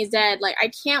 50% of me is dead. Like,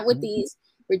 I can't with these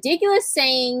ridiculous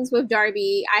sayings with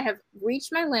Darby. I have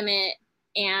reached my limit.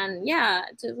 And yeah,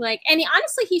 just like, and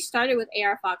honestly, he started with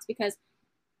AR Fox because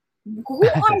who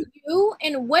are you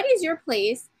and what is your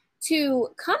place to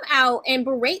come out and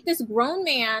berate this grown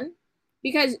man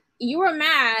because you were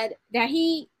mad that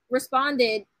he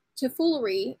responded to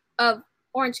foolery of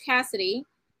Orange Cassidy?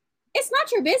 It's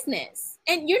not your business.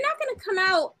 And you're not going to come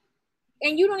out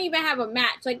and you don't even have a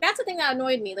match. Like, that's the thing that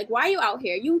annoyed me. Like, why are you out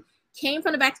here? You came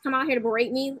from the back to come out here to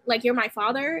berate me like you're my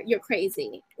father? You're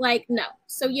crazy. Like, no.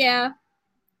 So, yeah.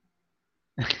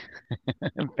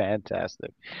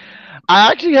 Fantastic.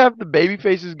 I actually have the baby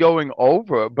faces going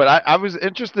over, but I was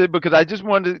interested because I just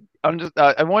wanted to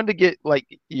I wanted to get like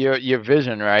your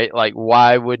vision, right? Like,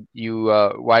 why would you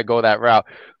why go that route?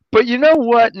 But you know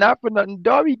what? Not for nothing,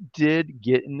 Darby did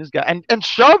get in this guy and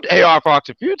shoved AR Fox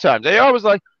a few times. AR was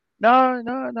like, no.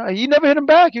 He never hit him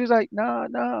back. He was like, no.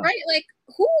 Right? Like,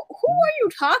 who are you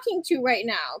talking to right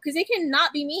now? Because it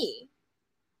cannot be me.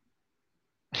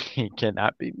 He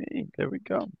cannot be me. There we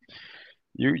go.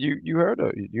 You heard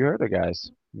her. You heard her,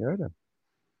 guys. You heard her.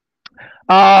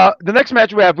 The next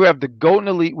match we have the Golden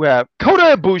Elite. We have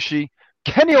Kota Ibushi,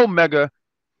 Kenny Omega,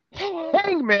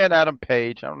 Hangman Adam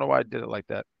Page. I don't know why I did it like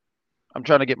that. I'm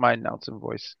trying to get my announcing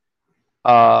voice.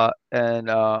 Again,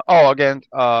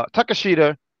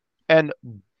 Takashita and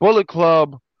Bullet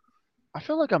Club. I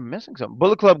feel like I'm missing something.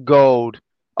 Bullet Club Gold.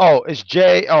 Oh, it's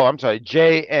Jay. Oh, I'm sorry,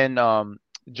 Jay and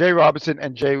Jay Robinson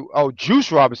and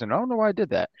Juice Robinson. I don't know why I did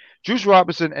that. Juice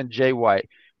Robinson and Jay White.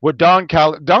 With Don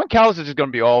Callis. Don Callis is just gonna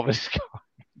be all of this.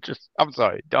 I'm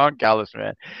sorry, Don Callis,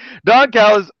 man. Don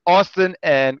Callis, Austin,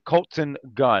 and Colton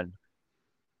Gunn.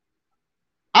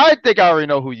 I think I already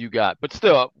know who you got, but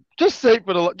still, just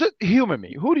humor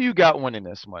me. Who do you got winning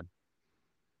this one?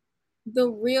 The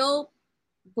real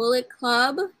Bullet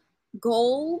Club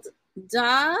Gold,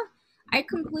 duh. I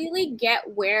completely get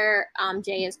where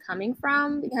Jay is coming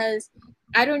from because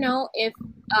I don't know if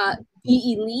the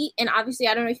elite, and obviously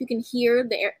I don't know if you can hear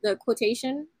the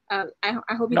quotation. I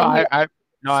hope you can hear it. I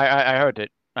heard it.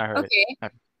 I heard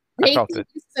it. I felt it.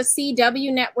 It's a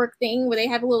CW network thing where they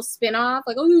have a little spin-off,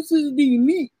 like, oh, this is the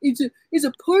elite. It's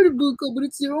a part of Bullet Club, but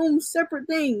it's their own separate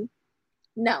thing.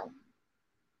 No.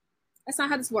 That's not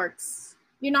how this works.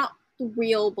 You're not the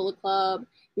real Bullet Club.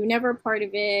 You're never a part of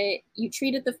it. You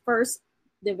treated the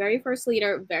very first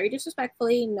leader very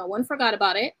disrespectfully. No one forgot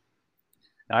about it.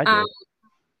 I did.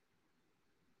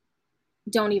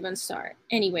 Don't even start.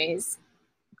 Anyways,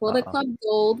 Bullet Club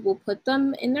Gold will put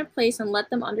them in their place and let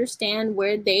them understand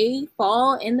where they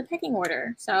fall in the pecking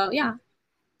order. So, yeah.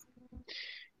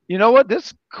 You know what?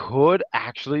 This could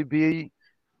actually be.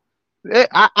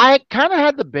 I kind of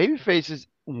had the baby faces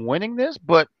winning this,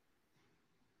 but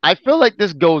I feel like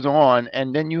this goes on,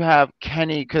 and then you have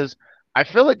Kenny because I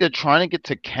feel like they're trying to get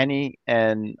to Kenny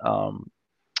and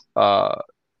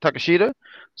Takashita.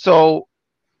 So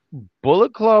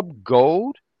Bullet Club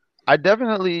Gold, I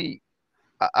definitely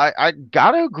I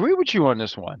gotta agree with you on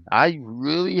this one. I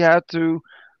really have to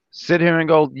sit here and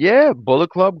go, yeah, Bullet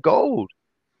Club Gold.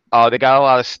 They got a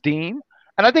lot of steam,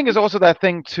 and I think it's also that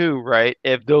thing too, right?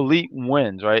 If the elite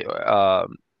wins, right?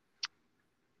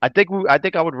 I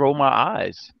think I would roll my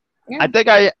eyes. I think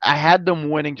I had them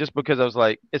winning just because I was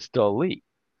like, it's the Elite,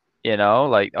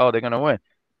 like, oh, they're gonna win.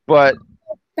 But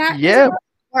that yeah, doesn't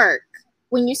work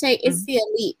when you say it's Mhm. the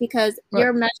Elite because Right.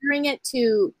 you're measuring it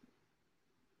to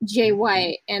Jay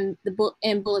White and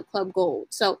Bullet Club Gold.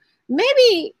 So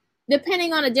maybe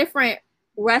depending on a different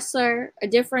wrestler, a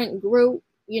different group,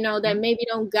 that maybe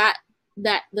don't got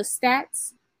the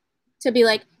stats to be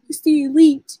like it's the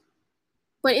Elite,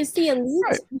 but it's the Elite.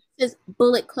 Right. It's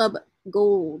Bullet Club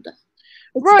Gold.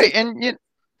 It's Right, different.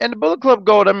 and the Bullet Club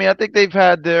Gold. I mean, I think they've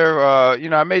had their.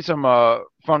 I made some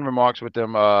fun remarks with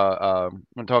them.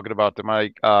 When talking about them,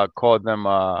 I called them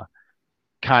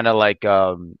kind of like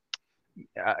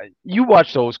you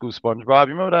watched old school SpongeBob.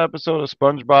 You remember that episode of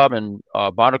SpongeBob and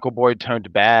Barnacle Boy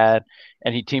turned bad,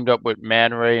 and he teamed up with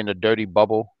Man Ray in the Dirty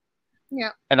Bubble,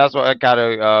 Yeah. and that's what I kind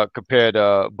of compared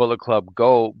Bullet Club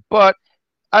Gold. But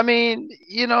I mean,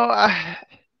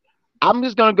 I'm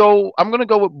just gonna go. I'm gonna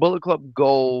go with Bullet Club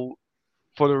Gold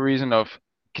for the reason of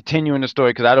continuing the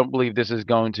story because I don't believe this is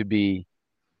going to be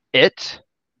it.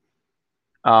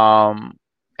 Um,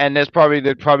 and they're probably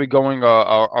going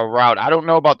a route. I don't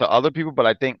know about the other people, but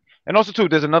I think, and also too,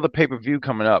 there's another pay-per-view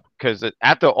coming up because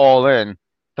after All In,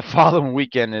 the following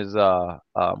weekend is All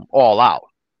Out.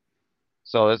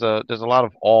 So there's a lot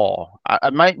of all. I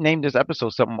might name this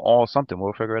episode something all something.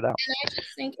 We'll figure it out. And I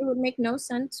just think it would make no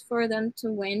sense for them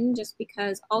to win just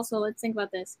because also let's think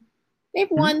about this. They've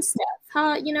won stuff.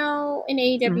 In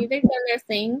AEW, they've done their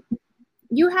thing.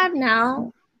 You have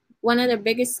now one of their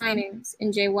biggest signings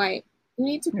in Jay White. You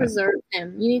need to preserve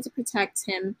him. You need to protect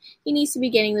him. He needs to be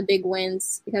getting the big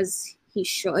wins because he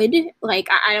should. Like,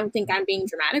 I don't think I'm being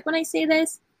dramatic when I say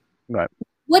this. Right.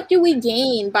 What do we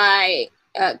gain by,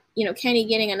 Kenny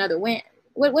getting another win?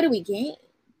 What do we gain?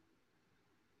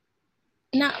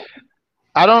 No.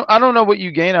 I don't know what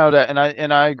you gain out of that,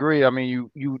 and I agree. I mean,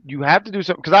 you have to do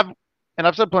something because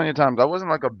I've said plenty of times I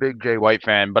wasn't like a big Jay White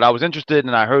fan, but I was interested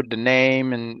and I heard the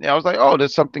name and I was like, oh,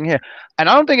 there's something here. And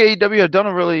I don't think AEW has done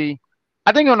a really.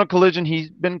 I think on a Collision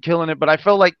he's been killing it, but I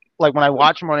felt like when I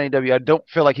watch him on AEW, I don't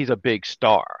feel like he's a big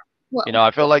star. Well, I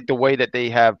feel like the way that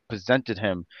they have presented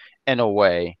him in a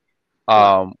way,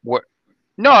 where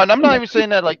no, and I'm not even saying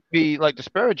that like be like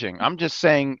disparaging. I'm just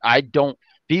saying I don't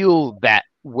feel that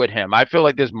with him. I feel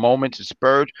like there's moments of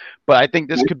spurge, but I think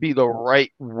this could be the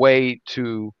right way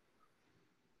to.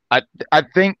 I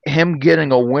think him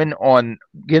getting a win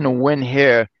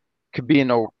here could be in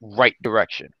the right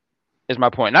direction. Is my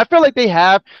point. And I feel like they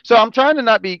have. So I'm trying to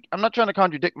not be. I'm not trying to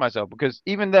contradict myself because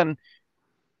even then,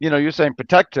 you're saying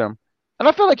protect him, and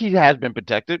I feel like he has been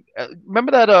protected.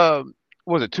 Remember that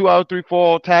what was it 2 out of 3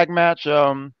 fall tag match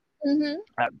 3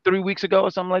 weeks ago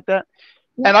or something like that?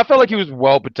 And I felt like he was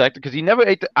well protected because he never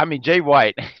ate. I mean, Jay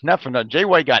White, not for nothing. Jay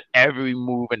White got every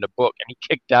move in the book, and he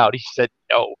kicked out. He said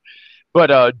no.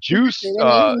 But Juice,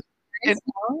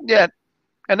 yeah,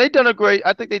 and they done a great.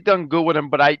 I think they done good with him,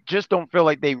 but I just don't feel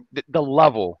like the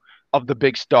level of the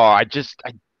big star.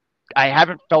 I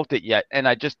haven't felt it yet, and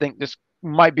I just think this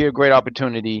might be a great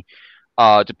opportunity.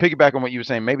 To piggyback on what you were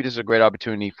saying, maybe this is a great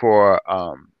opportunity for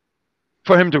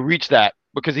him to reach that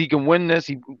because he can win this.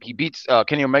 He beats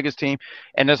Kenny Omega's team,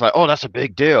 and it's like, oh, that's a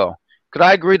big deal. Because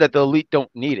I agree that the Elite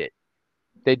don't need it.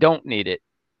 They don't need it.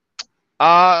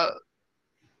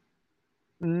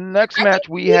 Next match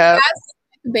we have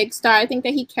big star. I think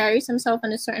that he carries himself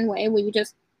in a certain way where you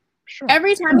just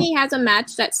every time he has a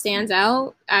match that stands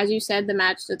out, as you said,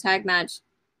 the tag match,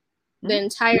 the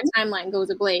entire timeline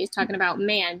goes ablaze talking about,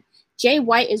 man, Jay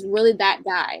White is really that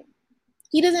guy.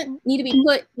 He doesn't need to be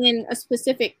put in a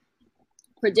specific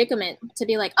predicament to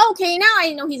be like, okay, now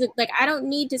I know he's I don't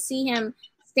need to see him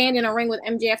stand in a ring with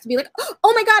MJF to be like,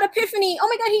 oh my God, epiphany. Oh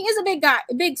my God, he is a big guy,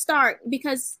 a big star,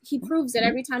 because he proves it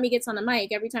every time he gets on the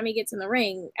mic, every time he gets in the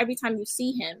ring, every time you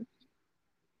see him.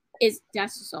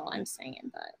 That's just all I'm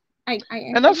saying. But I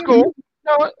and that's cool.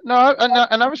 No,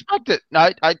 and I respect it.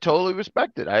 I totally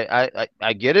respect it.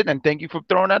 I get it, and thank you for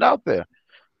throwing that out there.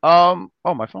 Oh,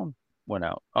 my phone went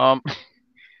out. A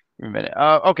minute.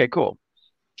 Okay, cool.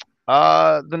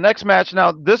 The next match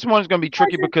now. This one's gonna be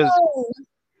tricky because.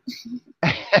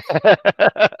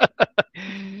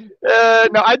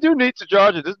 No, I do need to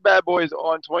charge it. This bad boy is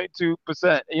on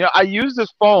 22%. I use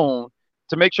this phone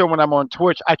to make sure when I'm on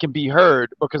Twitch I can be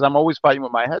heard because I'm always fighting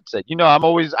with my headset. Me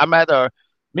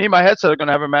and my headset are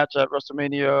gonna have a match at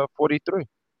WrestleMania 43.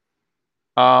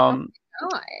 God.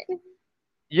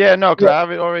 Yeah, no, because I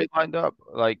have it already lined up.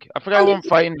 Like I forgot who I'm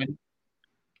fighting.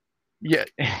 Yeah,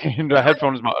 the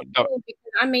headphone is my.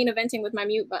 I'm main eventing with my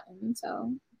mute button,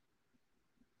 so.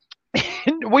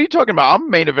 What are you talking about? I'm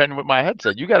main eventing with my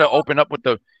headset. You got to open up with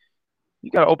the.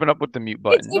 You gotta open up with the mute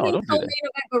button. It's No, even don't do co-main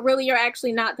that. event, but really you're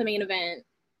actually not the main event.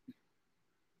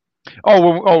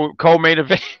 Oh, co-main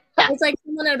event. It's like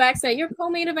someone in the back said, you're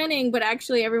co-main eventing, but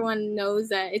actually everyone knows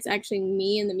that it's actually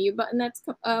me and the mute button that's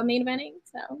main eventing.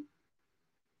 So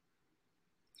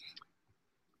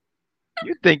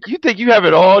You think you have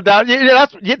it all down?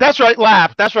 That's right.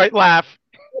 Laugh. That's right. Laugh.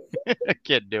 I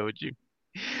can't deal with you.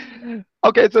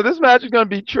 Okay, so this match is gonna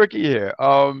be tricky here.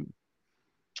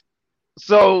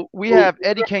 So we have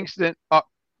Eddie Kingston,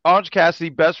 Orange Cassidy,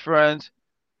 best friends,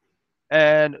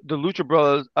 and the Lucha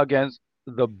Brothers against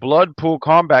the Bloodpool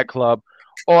Combat Club.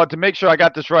 Or to make sure I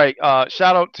got this right,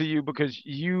 shout out to you because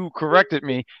you corrected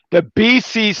me. The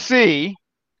BCC,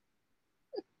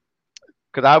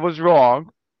 because I was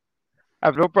wrong. I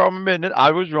have no problem admitting it.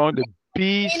 I was wrong. The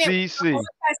BCC.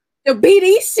 the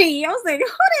BDC. I was like, who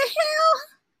the hell?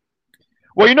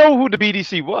 Well, you know who the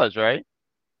BDC was, right?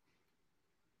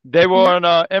 They were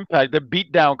on Impact, the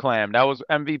Beatdown Clan. That was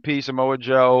MVP, Samoa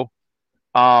Joe,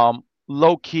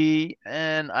 Low Key,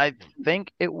 and I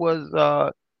think it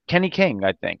was Kenny King.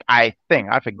 I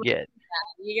forget.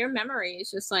 Your memory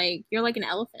is just like you're like an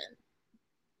elephant.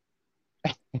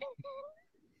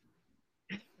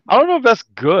 I don't know if that's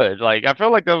good. Like, I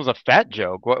feel like that was a fat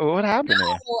joke. What happened No,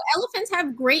 there? elephants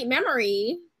have great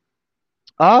memory.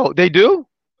 Oh, they do?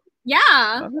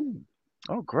 Yeah.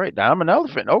 Oh, great. Now I'm an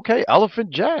elephant. Okay, Elephant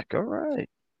Jack. All right.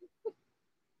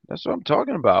 That's what I'm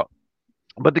talking about.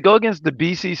 But to go against the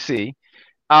BCC,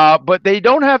 but they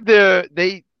don't have they're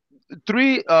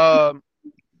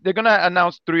gonna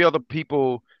announce 3 other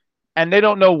people, and they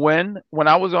don't know when. When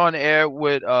I was on air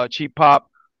with Cheap Pop,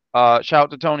 shout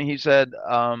out to Tony, he said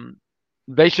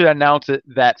they should announce it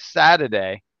that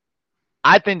Saturday.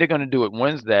 I think they're gonna do it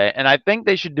Wednesday, and I think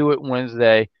they should do it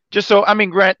Wednesday. Just so, I mean,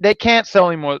 Grant, they can't sell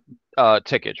any more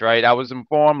tickets, right? I was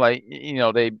informed, like,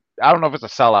 I don't know if it's a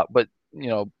sellout, but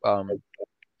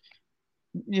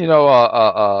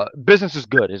business is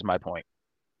good, is my point.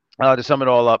 To sum it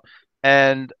all up,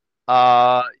 and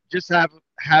just having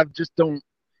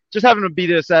them be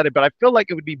there Saturday. But I feel like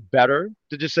it would be better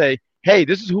to just say, "Hey,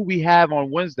 this is who we have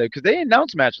on Wednesday," because they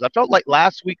announced matches. I felt like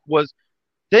last week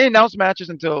they announced matches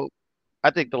until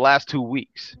I think the last 2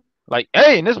 weeks. Like,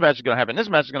 hey, and this match is gonna happen. This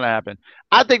match is gonna happen.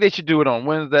 I think they should do it on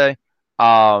Wednesday.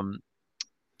 Can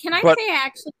I say I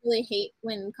actually really hate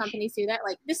when companies do that?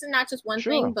 Like, this is not just one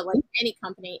thing, but like any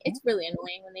company, it's really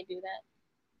annoying when they do that.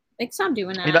 Like, stop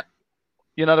doing that.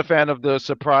 You're not a fan of the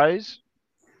surprise?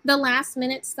 The last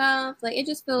minute stuff, like, it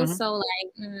just feels so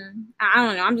like, I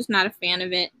don't know. I'm just not a fan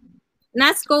of it. And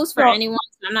that goes for anyone.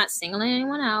 I'm not singling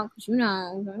anyone out because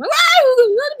other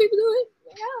people do it.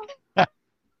 Yeah.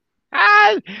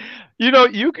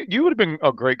 You would have been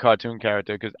a great cartoon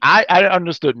character because I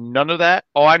understood none of that.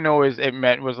 All I know is it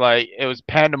was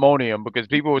pandemonium because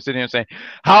people were sitting there saying,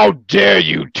 "How dare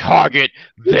you target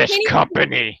this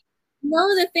company?" No,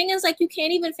 the thing is, like, you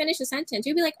can't even finish a sentence.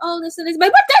 You'd be like, "Oh, this and this,"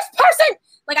 but this person,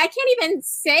 like, I can't even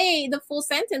say the full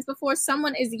sentence before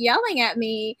someone is yelling at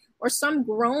me or some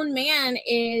grown man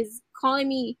is calling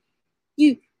me,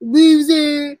 "You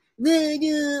loser,"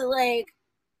 like,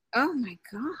 oh my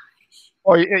god.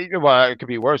 Or well, it could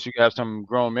be worse. You could have some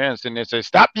grown man sitting there say,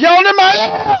 "Stop yelling in my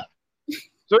ear."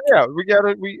 So yeah,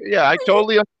 I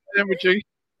totally understand what you.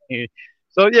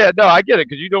 So yeah, no, I get it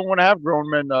because you don't want to have grown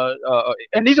men.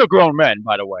 And these are grown men,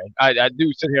 by the way. I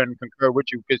do sit here and concur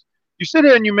with you because you sit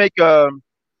here and you make here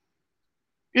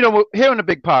in the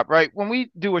Big Pop, right? When we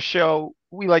do a show,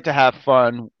 we like to have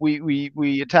fun.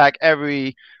 We attack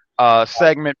every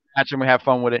segment match and we have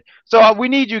fun with it. So we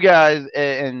need you guys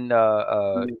and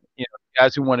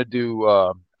guys who want to do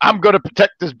I'm gonna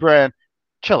protect this brand.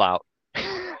 Chill out.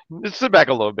 Just sit back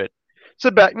a little bit.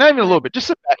 Sit back, not even a little bit. Just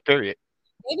sit back. Period.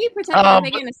 Maybe protect them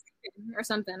if they get a second or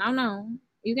something. I don't know.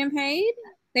 You getting paid?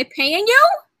 They paying you?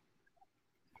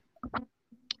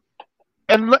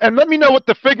 And let me know what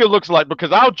the figure looks like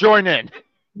because I'll join in.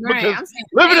 Right. Because I'm saying,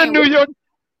 living in New York.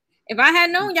 If I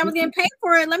had known y'all was getting paid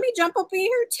for it, let me jump up in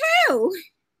here too.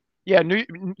 Yeah,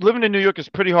 living in New York is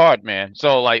pretty hard, man.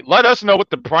 So, like, let us know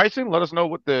what the pricing, let us know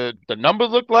what the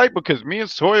numbers look like because me and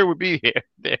Sawyer would be here.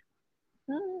 There.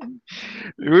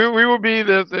 We will be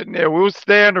there sitting there. We will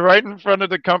stand right in front of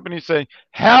the company saying,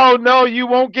 "Hell no, you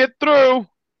won't get through."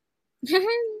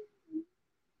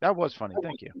 That was funny.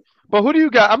 Thank you. But who do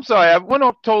you got? I'm sorry, I went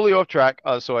totally off track,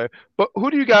 Sawyer. But who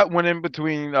do you got winning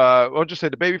between, I'll just say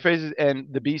the Babyfaces and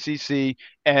the BCC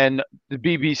and the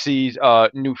BBC's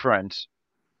new friends?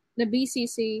 The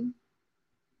BCC.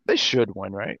 They should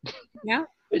win, right? Yeah.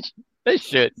 They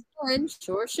should.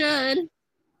 Sure should.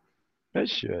 They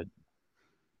should.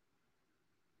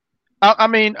 I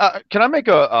mean, can I make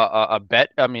a bet?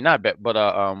 I mean, not a bet, but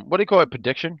what do you call it?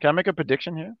 Prediction? Can I make a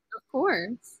prediction here? Of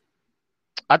course.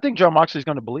 I think John Moxley's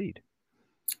going to bleed.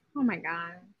 Oh my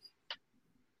god.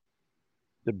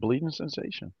 The bleeding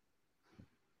sensation.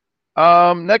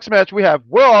 Next match we have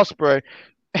Will Ospreay.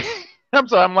 I'm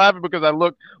sorry, I'm laughing because I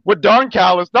look with Don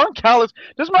Callis. Don Callis,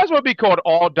 this might as well be called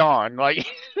All Don. Like,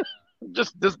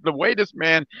 just this the way this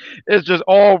man is just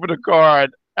all over the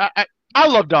card. I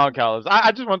love Don Callis.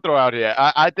 I just want to throw out here.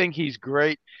 I think he's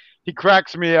great. He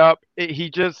cracks me up. He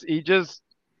just.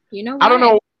 You know what? I don't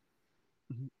know.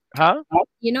 Huh?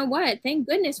 You know what? Thank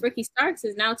goodness Ricky Starks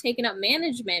is now taking up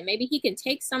management. Maybe he can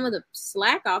take some of the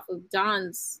slack off of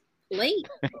Don's plate.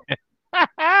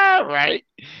 Right.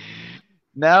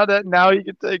 Now he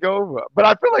can take over. But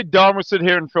I feel like Don would sit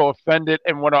here and feel offended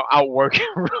and want to outwork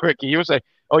Ricky. He would say,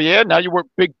 "Oh yeah, now you work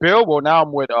Big Bill. Well, now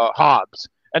I'm with Hobbs,"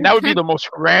 and that would be the most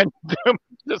random,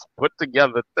 just put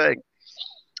together thing.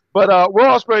 But Will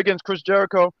Ospreay against Chris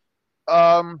Jericho.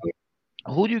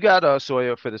 Who do you got,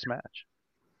 Sawyer, for this match?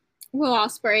 Will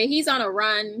Ospreay, he's on a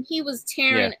run. He was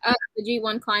tearing up the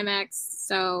G1 Climax.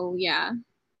 So yeah.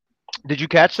 Did you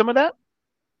catch some of that?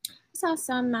 I saw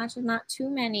some matches, not too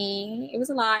many. It was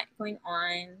a lot going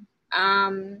on.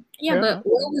 But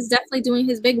Will was definitely doing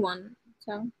his big one.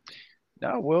 So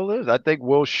no, Will is. I think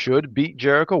Will should beat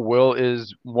Jericho. Will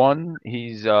is one.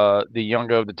 He's the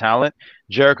younger of the talent.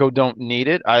 Jericho don't need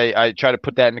it. I try to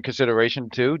put that into consideration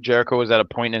too. Jericho is at a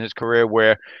point in his career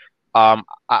where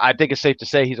I think it's safe to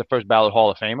say he's a first ballot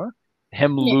Hall of Famer.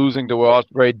 Him losing to Will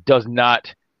Ospreay does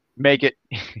not make it.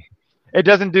 It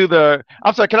doesn't do the.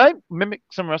 I'm sorry. Can I mimic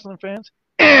some wrestling fans?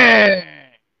 Now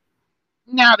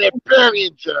they're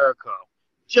burying Jericho.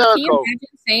 Can you imagine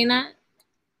saying that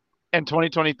in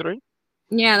 2023?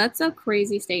 Yeah, that's a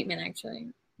crazy statement, actually.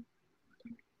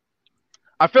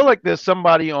 I feel like there's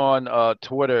somebody on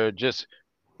Twitter just.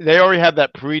 They already have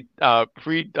that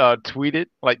tweeted,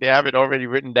 like they have it already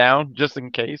written down just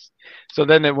in case. So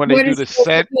then when they do the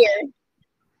send,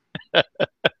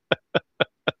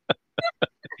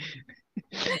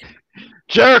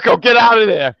 Jericho, get out of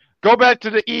there. Go back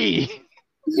to the E.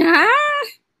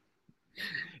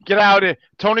 Get out of there.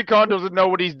 Tony Khan doesn't know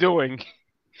what he's doing.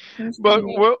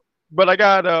 But I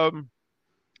got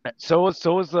so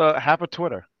is half of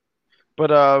Twitter.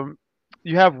 But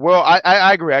you have Will.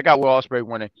 I agree. I got Will Ospreay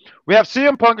winning. We have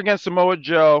CM Punk against Samoa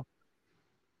Joe.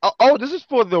 Oh, this is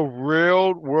for the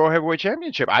real World Heavyweight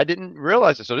Championship. I didn't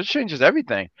realize it. So this changes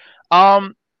everything. I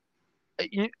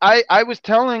was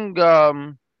telling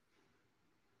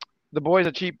the boys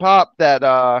at Cheap Pop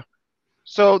that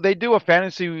so they do a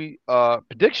fantasy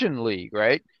prediction league,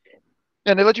 right?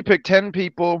 And they let you pick 10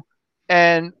 people.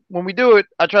 And when we do it,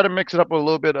 I try to mix it up with a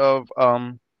little bit of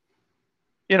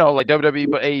like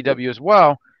WWE, but AEW as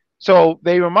well. So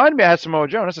they reminded me I had Samoa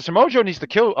Joe. And I said, Samoa Joe needs to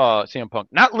kill CM Punk.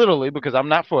 Not literally, because I'm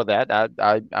not for that.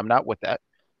 I'm not with that.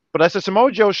 But I said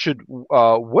Samoa Joe should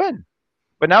win.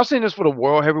 But now seeing this for the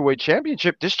World Heavyweight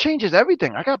Championship, this changes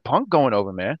everything. I got Punk going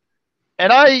over, man.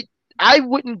 And I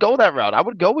wouldn't go that route. I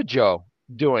would go with Joe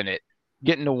doing it,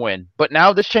 getting the win. But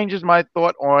now this changes my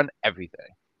thought on everything.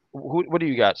 What do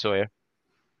you got, Sawyer?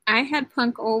 I had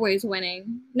Punk always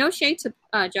winning. No shade to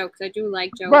Joe, because I do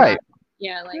like Joe. Right.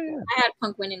 Yeah, I had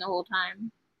Punk winning the whole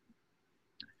time.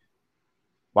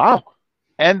 Wow.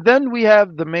 And then we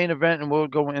have the main event, and we'll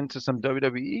go into some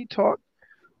WWE talk.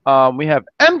 We have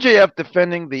MJF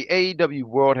defending the AEW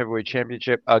World Heavyweight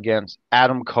Championship against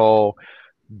Adam Cole,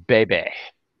 baby.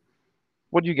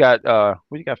 What do you got?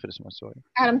 What do you got for this one, Sawyer?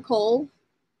 Adam Cole,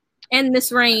 and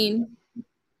this reign.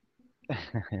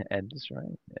 And this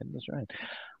reign.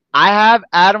 I have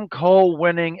Adam Cole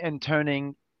winning and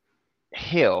turning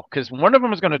heel because one of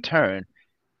them is going to turn.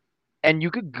 And you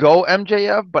could go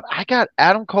MJF, but I got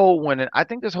Adam Cole winning. I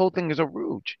think this whole thing is a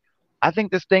ruse. I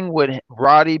think this thing with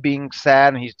Roddy being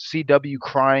sad and he's CW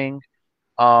crying.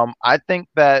 I think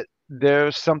that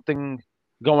there's something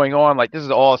going on. Like this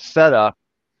is all set up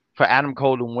for Adam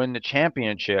Cole to win the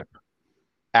championship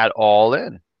at All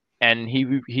In. And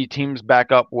he teams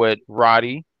back up with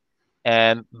Roddy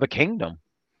and the Kingdom.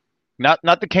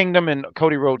 Not the Kingdom in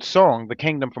Cody Rhodes' song, the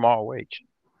Kingdom from ROH.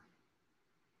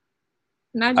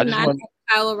 Imagine that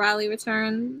Kyle O'Reilly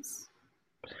returns.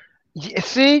 Yeah,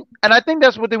 see, and I think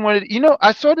that's what they wanted.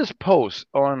 I saw this post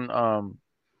on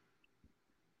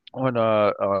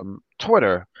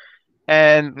Twitter,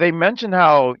 and they mentioned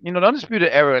how the Undisputed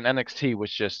Era in NXT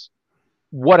was just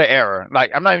what an era.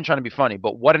 Like, I'm not even trying to be funny,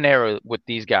 but what an era with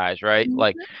these guys, right? Mm-hmm.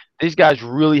 Like, these guys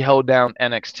really held down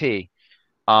NXT.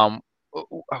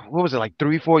 What was it, like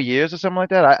 3-4 years or something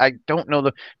like that? I don't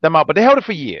know them out, but they held it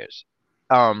for years.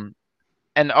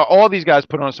 and all these guys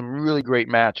put on some really great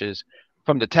matches,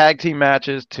 from the tag team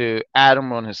matches to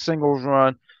Adam on his singles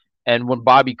run, and when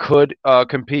Bobby could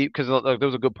compete, because there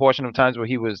was a good portion of times where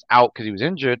he was out because he was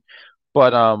injured.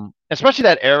 But especially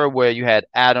that era where you had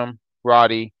Adam,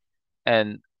 Roddy,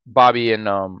 and Bobby and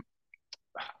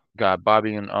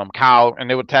Bobby and Kyle, and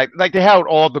they would tag like they had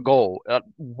all the gold.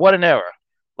 What an era!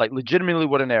 Like legitimately,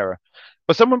 what an era.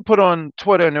 But someone put on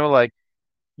Twitter and they were like,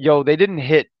 "Yo, they didn't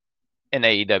hit in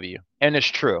AEW," and it's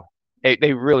true.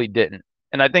 They really didn't,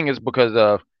 and I think it's because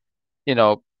of you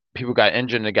know people got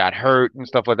injured and they got hurt and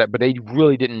stuff like that. But they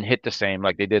really didn't hit the same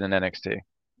like they did in NXT.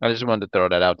 I just wanted to throw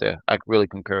that out there. I really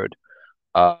concurred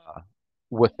uh,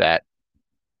 with that.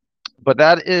 But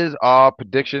that is our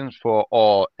predictions for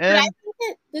All But I In. think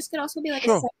that this could also be like a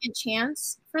Sure. second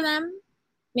chance for them.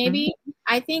 Maybe.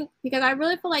 I think because I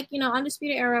really feel like,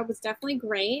 Undisputed Era was definitely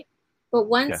great. But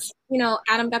once,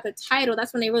 Adam got the title,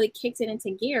 that's when they really kicked it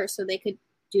into gear. So they could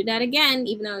do that again,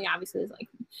 even though obviously it's like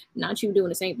not you doing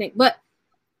the same thing. But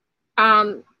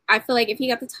I feel like if he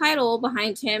got the title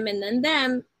behind him and then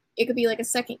them, it could be like a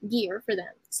second gear for them.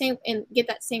 Same and get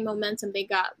that same momentum they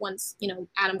got once,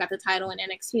 Adam got the title in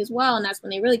NXT as well. And that's when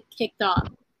they really kicked off.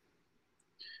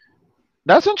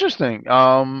 That's interesting.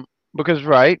 Because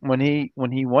right when he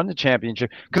won the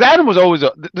championship, because Adam was always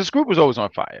this group was always on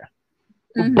fire,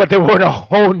 but they were in a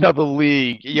whole nother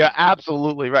league. You're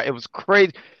absolutely right. It was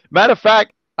crazy. Matter of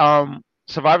fact,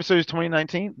 Survivor Series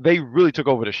 2019, they really took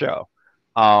over the show.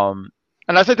 And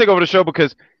I say take over the show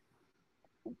because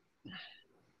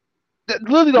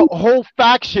literally the whole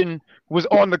faction was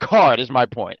on the card. Is my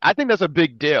point. I think that's a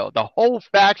big deal. The whole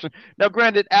faction. Now,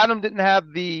 granted, Adam didn't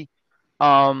have the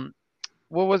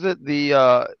what was it? The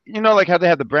like how they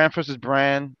had the brand versus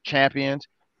brand champions,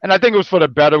 and I think it was for the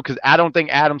better because I don't think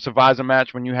Adam survives a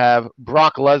match when you have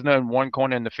Brock Lesnar in one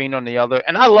corner and the Fiend on the other.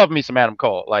 And I love me some Adam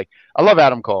Cole. Like I love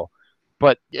Adam Cole,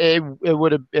 but it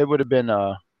would have been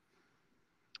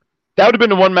that would have been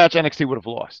the one match NXT would have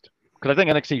lost because I think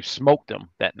NXT smoked them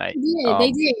that night. Yeah,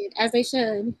 they did, as they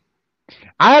should.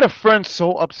 I had a friend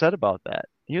so upset about that.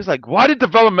 He was like, "Why did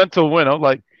developmental win?" I'm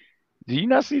like, do you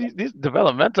not see these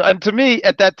developmental? And to me,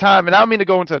 at that time, and I don't mean to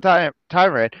go into a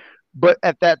tirade, but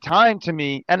at that time, to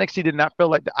me, NXT did not feel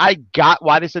like I got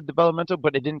why they said developmental,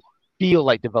 but it didn't feel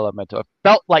like developmental. It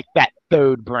felt like that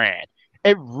third brand.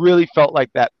 It really felt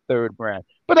like that third brand.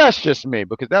 But that's just me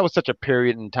because that was such a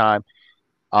period in time.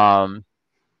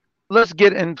 Let's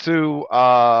get into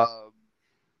as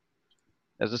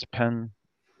this pen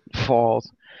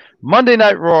falls. Monday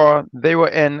Night Raw. They were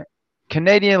in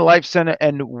Canadian Life Center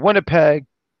in Winnipeg.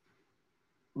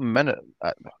 I'm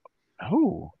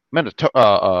just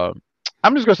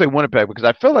gonna say Winnipeg because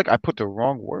I feel like I put the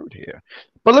wrong word here.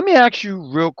 But let me ask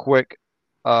you real quick,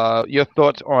 your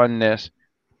thoughts on this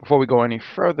before we go any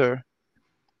further.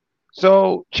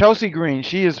 So Chelsea Green,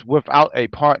 she is without a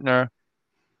partner.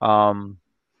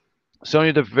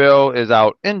 Sonya Deville is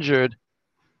out injured,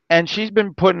 and she's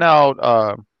been putting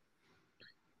out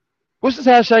what's this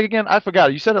hashtag again? I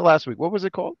forgot. You said it last week. What was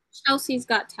it called? Chelsea's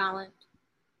Got Talent.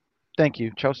 Thank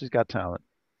you. Chelsea's Got Talent.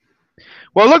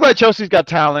 Well, it looked like Chelsea's Got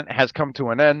Talent has come to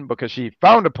an end because she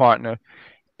found a partner.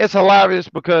 It's hilarious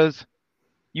because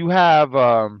you have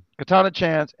Katana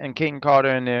Chance and Kayden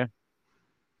Carter in there,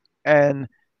 and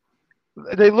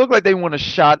they look like they want a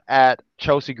shot at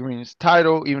Chelsea Green's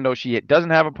title, even though she doesn't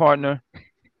have a partner.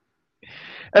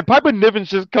 And Piper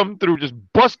Niven's just come through, just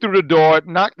bust through the door,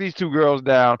 knock these two girls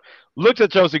down, looks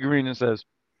at Chelsea Green and says,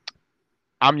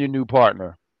 "I'm your new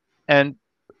partner." And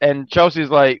Chelsea's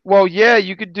like, "Well, yeah,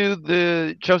 you could do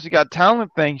the Chelsea Got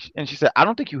Talent thing." And she said, "I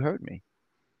don't think you heard me.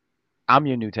 I'm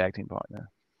your new tag team partner."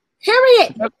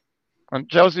 Period. And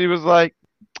Chelsea was like,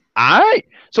 "All right."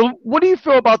 So what do you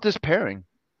feel about this pairing?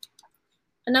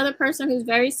 Another person who's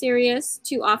very serious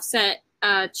to offset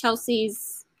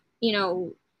Chelsea's,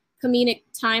 comedic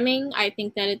timing. I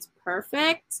think that it's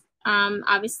perfect.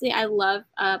 Obviously, I love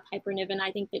Piper Niven.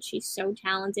 I think that she's so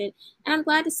talented, and I'm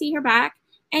glad to see her back.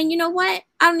 And you know what?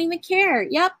 I don't even care.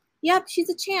 Yep, she's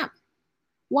a champ.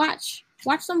 Watch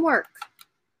them work.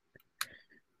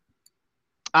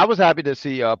 I was happy to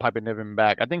see Piper Niven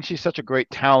back. I think she's such a great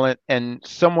talent and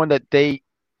someone that they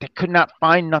could not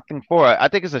find nothing for. I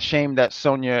think it's a shame that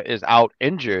Sonya is out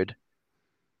injured,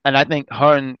 and I think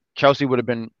her and Chelsea would have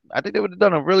been. I think they would have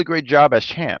done a really great job as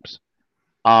champs.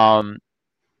 But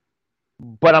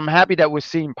I'm happy that we're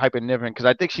seeing Piper Niven because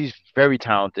I think she's very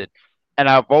talented, and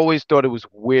I've always thought it was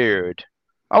weird.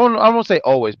 I won't say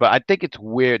always, but I think it's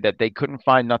weird that they couldn't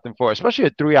find nothing for her, especially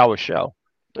a 3-hour show.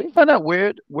 Don't you find that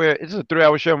weird? Where it's a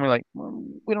 3-hour show and we're like, well,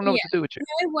 we don't know what Yeah, to do with you.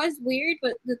 it was weird,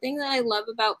 but the thing that I love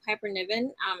about Piper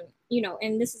Niven,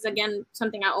 and this is again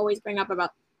something I always bring up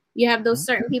about, you have those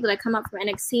certain people that come up from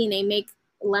NXT and they make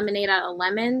lemonade out of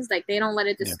lemons. Like they don't let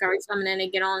it discourage them, and then they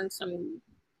get on some,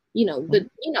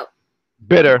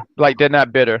 Bitter, like they're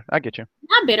not bitter. I get you.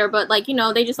 not bitter, but like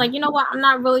they just like what, I'm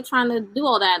not really trying to do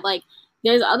all that. Like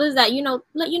there's others that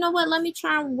let me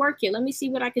try and work it. Let me see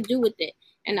what I could do with it.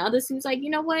 And the others who's like,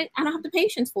 what, I don't have the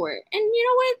patience for it. And you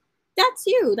know what? That's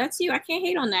you. I can't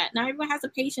hate on that. Not everyone has the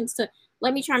patience to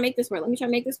let me try and make this work. Let me try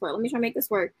and make this work. Let me try and make this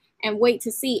work, and wait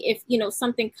to see if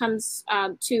something comes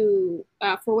to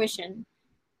fruition,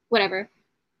 whatever.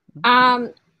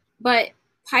 But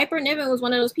Piper Niven was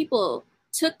one of those people,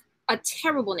 took a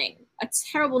terrible name,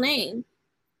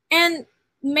 and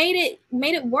made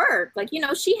it work. Like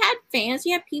she had fans,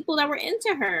 she had people that were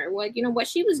into her. Like what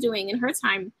she was doing in her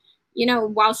time,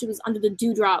 while she was under the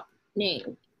Dewdrop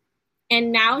name.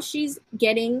 And now she's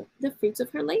getting the fruits of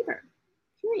her labor.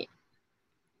 Period.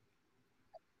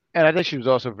 And I think she was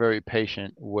also very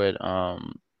patient with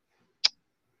I'm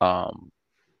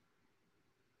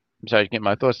sorry to get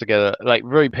my thoughts together. Like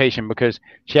very patient because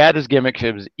she had this gimmick.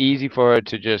 It was easy for her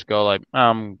to just go like,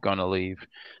 I'm gonna leave.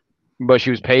 But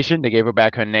she was patient. They gave her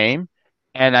back her name.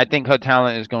 And I think her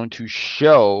talent is going to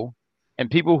show. And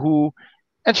people who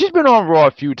and she's been on Raw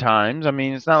a few times. I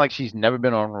mean, it's not like she's never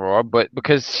been on Raw, but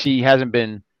because she hasn't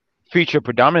been featured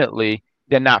predominantly,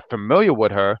 they're not familiar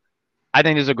with her. I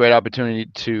think there's a great opportunity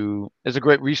there's a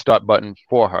great restart button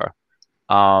for her.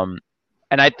 And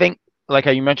I think, like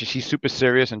how you mentioned, she's super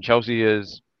serious and Chelsea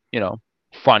is,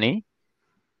 funny.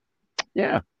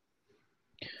 Yeah.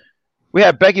 We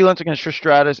had Becky Lynch against Trish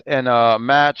Stratus in a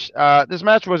match. This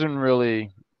match wasn't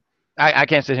really, I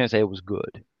can't sit here and say it was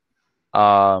good.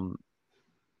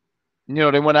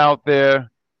 They went out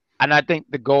there, and I think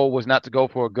the goal was not to go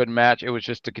for a good match. It was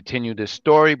just to continue this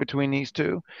story between these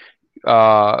two.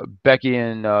 Becky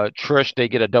and Trish, they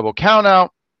get a double count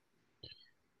out.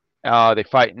 They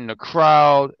fight in the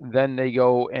crowd. Then they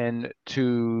go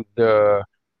into the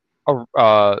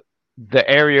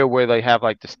area where they have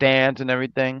like the stands and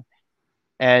everything.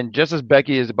 And just as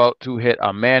Becky is about to hit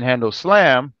a manhandle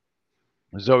slam,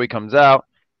 Zoe comes out,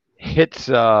 hits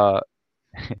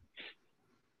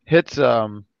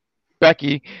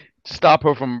Becky to stop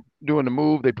her from doing the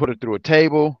move. They put her through a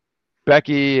table.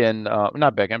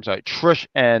 Trish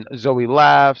and Zoe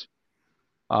laughs.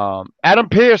 Adam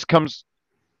Pearce comes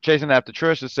chasing after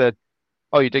Trish and said,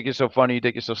 "Oh, you think you're so funny? You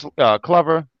think you're so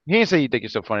clever?" He didn't say you think you're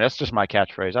so funny. That's just my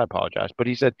catchphrase. I apologize. But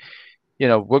he said,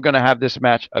 we're going to have this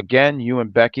match again, you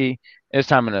and Becky. This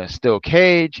time in a steel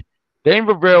cage. They didn't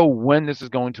reveal when this is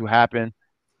going to happen.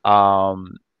 I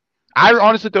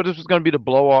honestly thought this was going to be the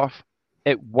blow-off.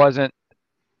 It wasn't.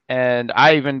 And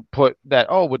I even put that,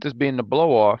 with this being the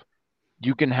blow-off,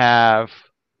 you can have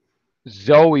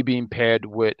Zoe being paired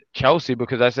with Chelsea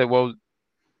because I said, well,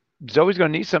 Zoe's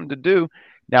going to need something to do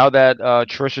now that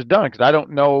Trish is done because I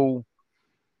don't know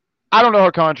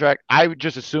her contract. I would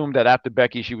just assume that after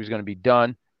Becky, she was going to be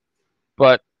done,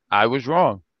 but I was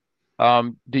wrong.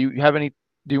 Do you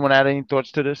want to add any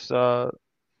thoughts to this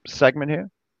segment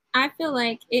here? I feel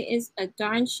like it is a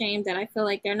darn shame that I feel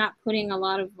like they're not putting a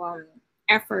lot of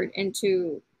effort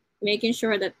into making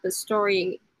sure that the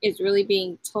story is really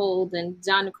being told and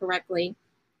done correctly.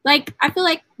 Like, I feel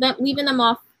like that leaving them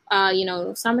off,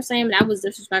 SummerSlam, that was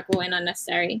disrespectful and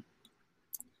unnecessary.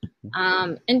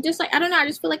 And just like, I don't know, I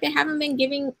just feel like they haven't been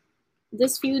giving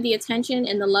this feud the attention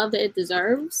and the love that it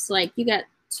deserves. Like, you got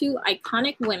two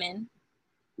iconic women,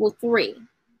 well, three,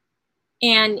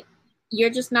 and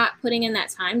you're just not putting in that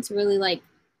time to really like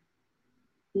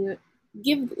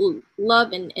give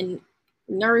love and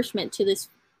nourishment to this,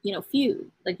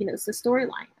 feud. Like, it's the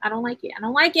storyline. I don't like it.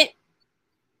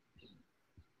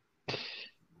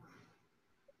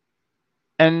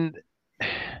 And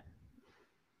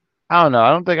I don't know.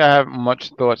 I don't think I have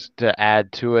much thoughts to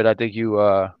add to it. I think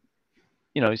you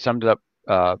summed it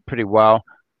up pretty well.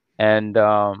 And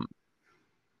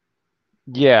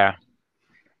yeah.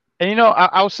 And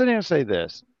I was sitting here and say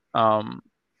this.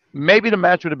 Maybe the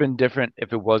match would have been different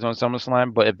if it was on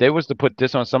SummerSlam, but if they was to put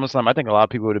this on SummerSlam, I think a lot of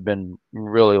people would have been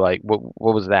really like, what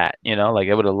was that? Like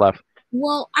it would have left.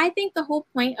 Well, I think the whole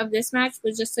point of this match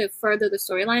was just to further the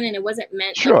storyline, and it wasn't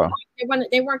meant. Sure.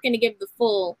 Like, they weren't going to give the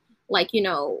full,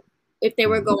 if they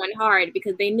were going hard,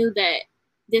 because they knew that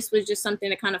this was just something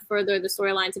to kind of further the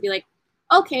storyline, to be like,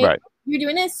 okay, right, you're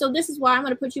doing this, so this is why I'm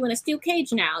going to put you in a steel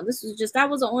cage now. That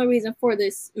was the only reason for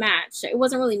this match. It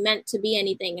wasn't really meant to be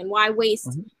anything, and why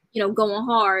waste, going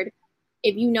hard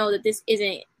if you know that this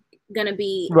isn't going to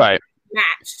be right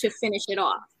match to finish it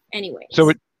off. Anyways. So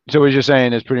what you're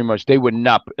saying is pretty much they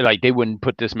wouldn't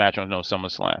put this match on no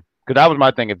SummerSlam. Because that was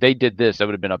my thing. If they did this, that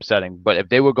would have been upsetting. But if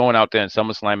they were going out there in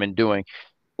SummerSlam and doing,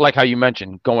 like how you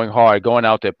mentioned, going hard, going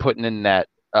out there, putting in that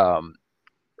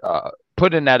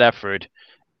effort,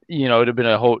 you know, it'd have been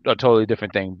a totally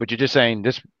different thing. But you're just saying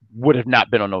this would have not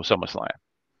been on no SummerSlam.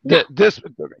 No.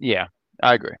 Yeah,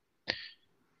 I agree.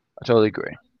 I totally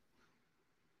agree.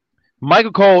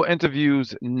 Michael Cole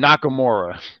interviews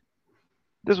Nakamura.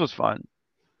 This was fun.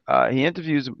 He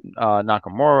interviews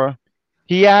Nakamura.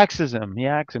 He asks him,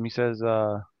 he says,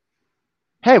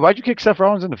 hey, why'd you kick Seth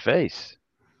Rollins in the face?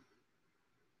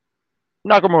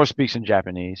 Nakamura speaks in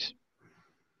Japanese.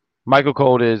 Michael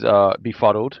Cole is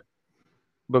befuddled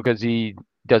because he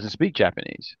doesn't speak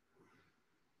Japanese.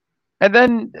 And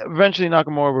then eventually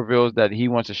Nakamura reveals that he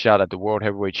wants a shot at the World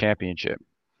Heavyweight Championship.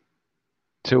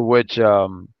 To which,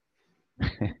 I'm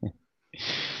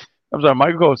sorry,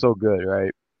 Michael Cole is so good,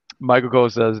 right? Michael Cole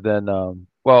says then,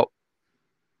 well,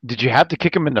 did you have to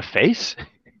kick him in the face?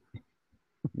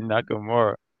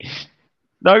 Nakamura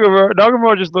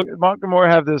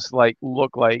have this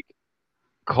look like,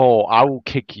 Cole, I will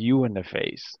kick you in the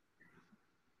face.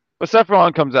 But Seth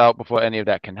Rollins comes out before any of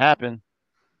that can happen.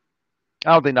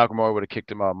 I don't think Nakamura would have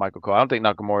kicked him Michael Cole. I don't think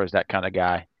Nakamura is that kind of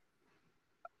guy.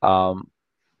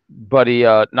 But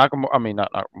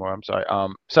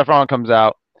Seth Rollins comes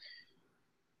out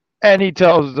and he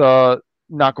tells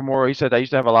Nakamura, he said, I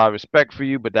used to have a lot of respect for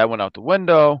you, but that went out the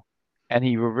window. And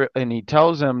he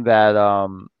tells him that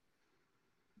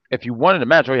if you wanted a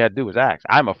match, all you had to do was ask.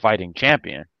 I'm a fighting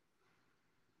champion.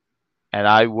 And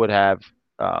I would have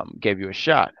gave you a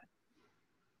shot.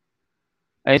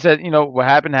 And he said, you know, what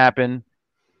happened.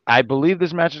 I believe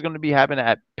this match is going to be happening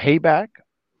at Payback.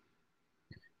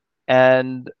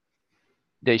 And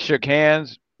they shook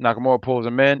hands. Nakamura pulls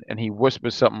him in, and he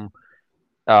whispers something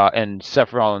in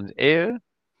Seth Rollins' ear.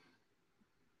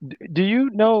 Do you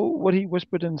know what he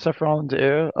whispered in Seth Rollins'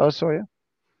 ear, Sawyer?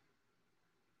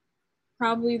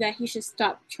 Probably that he should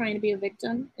stop trying to be a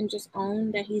victim and just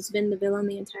own that he's been the villain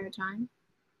the entire time.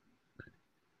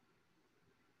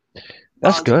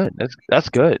 That's good. That's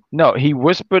good. No, he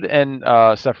whispered in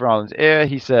Seth Rollins' ear.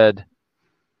 He said,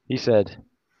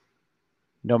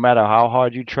 no matter how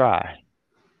hard you try,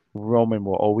 Roman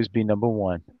will always be number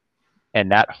one.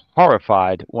 And that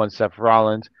horrified one Seth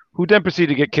Rollins, who then proceeded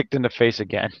to get kicked in the face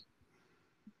again.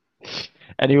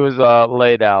 And he was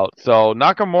laid out. So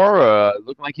Nakamura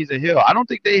looked like he's a heel. I don't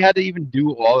think they had to even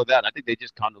do all of that. I think they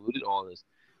just convoluted all of this.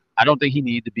 I don't think he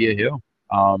needed to be a heel.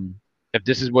 If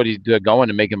this is what he's going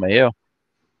to make him a heel.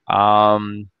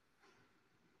 And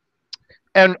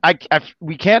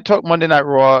we can't talk Monday Night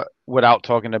Raw without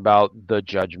talking about the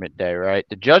Judgment Day, right?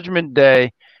 The Judgment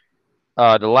Day,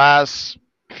 the last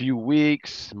few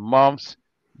weeks, months,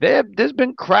 there's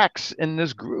been cracks in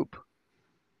this group.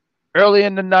 Early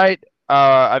in the night,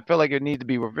 I feel like it needs to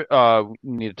be. We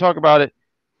need to talk about it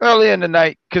early in the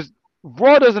night because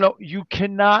Raw doesn't know. You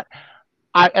cannot.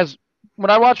 When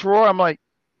I watch Raw, I'm like,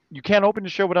 you can't open the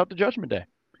show without the Judgment Day.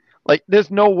 Like, there's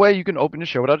no way you can open the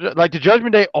show without the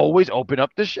Judgment Day always open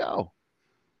up the show.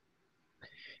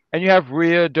 And you have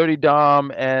Rhea, Dirty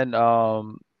Dom, and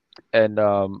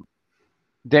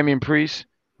Damian Priest.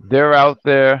 They're out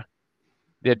there.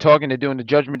 They're talking. They're doing the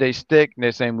Judgment Day stick. And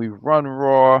they're saying we run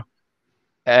Raw.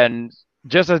 And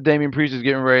just as Damian Priest is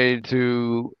getting ready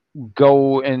to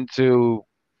go into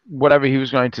whatever he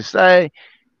was going to say,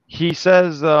 he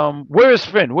says, "Where is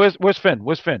Finn? Where's Finn?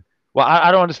 Where's Finn?" Well,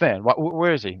 I don't understand.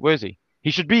 Where is he? Where is he?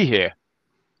 He should be here.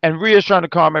 And Rhea's trying to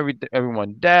calm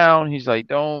everyone down. He's like,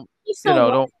 don't.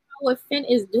 What Finn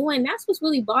is doing. That's what's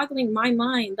really boggling my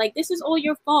mind. Like, this is all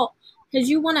your fault because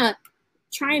you want to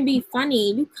try and be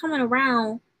funny. You coming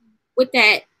around with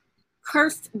that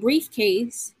cursed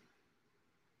briefcase.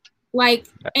 Like,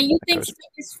 and you think stuff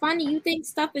is funny. You think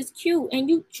stuff is cute. And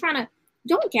you trying to,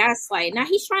 don't gaslight. Now,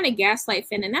 he's trying to gaslight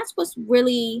Finn. And that's what's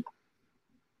really,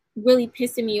 really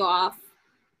pissing me off.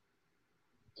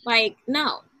 Like,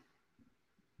 no.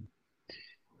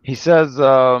 He says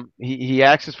he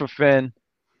asks for Finn.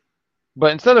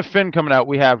 But instead of Finn coming out,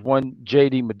 we have one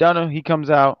JD Madonna. He comes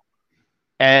out.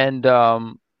 And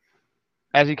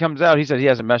as he comes out, he said he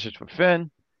has a message for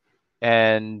Finn.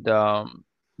 And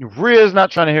Rhea's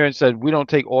not trying to hear it and said, we don't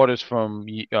take orders from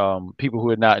people who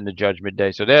are not in the Judgment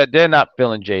Day. So they're not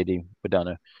feeling JD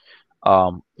Madonna.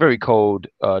 Very cold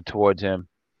towards him.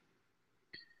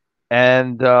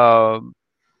 And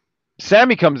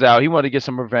Sammy comes out. He wanted to get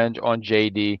some revenge on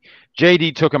JD.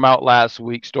 JD took him out last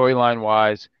week,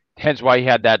 storyline-wise. Hence why he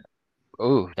had that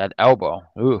elbow. That elbow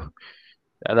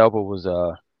was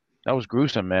that was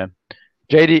gruesome, man.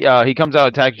 JD, he comes out,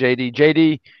 attacks JD.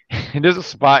 JD, and there's a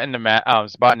spot in the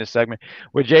spot in the segment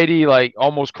where JD like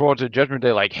almost crawled to Judgment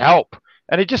Day, like help,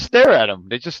 and they just stare at him.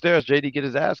 They just stare as JD get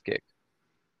his ass kicked.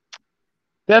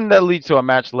 Then that leads to a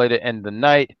match later in the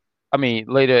night. I mean,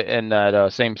 later in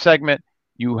that same segment,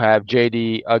 you have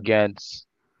JD against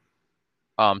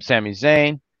Sami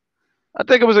Zayn. I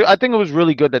think it was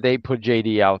really good that they put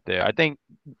JD out there. I think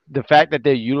the fact that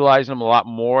they're utilizing him a lot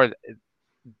more,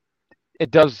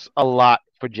 it does a lot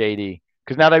for JD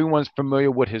because not everyone's familiar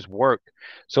with his work.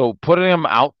 So putting him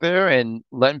out there and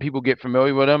letting people get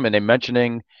familiar with him, and they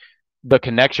mentioning the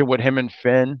connection with him and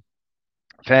Finn,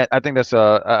 I think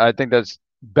that's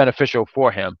beneficial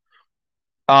for him.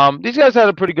 These guys had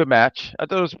a pretty good match. I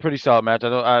thought it was a pretty solid match.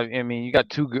 I mean, you got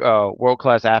two world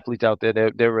class athletes out there.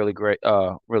 They're really great,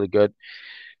 really good.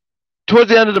 Towards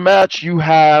the end of the match, you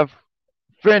have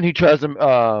Finn. He tries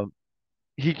to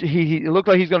he looked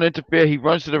like he's going to interfere. He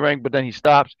runs to the ring, but then he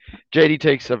stops. JD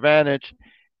takes advantage,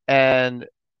 and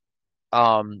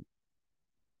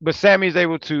but Sammy is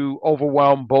able to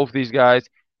overwhelm both these guys.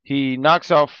 He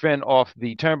knocks out Finn off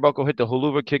the turnbuckle, hit the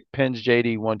Huluva kick, pins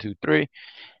JD 1, 2, 3.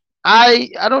 I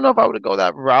don't know if I would go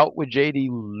that route with JD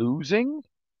losing,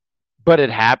 but it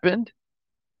happened.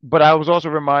 But I was also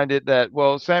reminded that,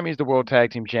 well, Sammy's the World Tag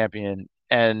Team Champion,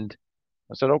 and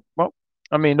I said, oh, well,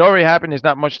 I mean, it already happened. There's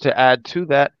not much to add to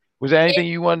that. Was there anything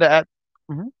you wanted to add?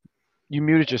 Mm-hmm. You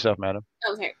muted yourself, madam.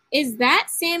 Okay. Is that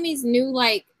Sammy's new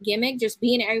like gimmick, just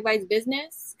being in everybody's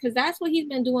business? Because that's what he's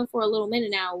been doing for a little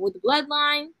minute now with the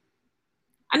Bloodline.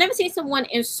 I've never seen someone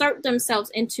insert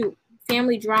themselves into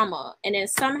family drama and then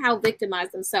somehow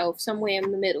victimize themselves somewhere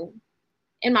in the middle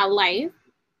in my life.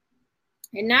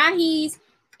 And now he's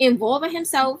involving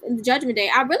himself in the Judgment Day.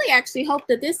 I really actually hope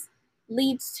that this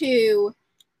leads to,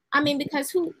 I mean,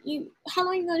 because how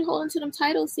long are you going to hold on to them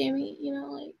titles, Sammy? You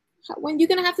know, like when you're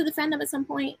going to have to defend them at some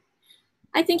point.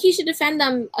 I think he should defend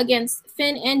them against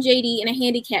Finn and JD in a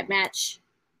handicap match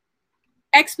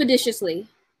expeditiously.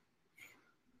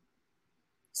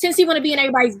 Since he want to be in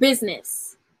everybody's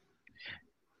business.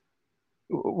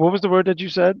 What was the word that you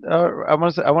said? I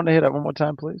want to hear that one more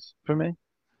time, please, for me.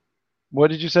 What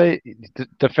did you say?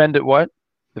 Defend it what?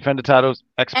 Defend the titles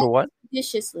what?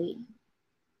 Expeditiously.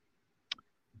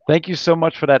 Thank you so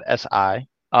much for that, SI.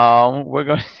 We're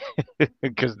going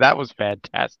because that was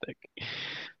fantastic.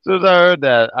 So as I heard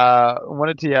that, one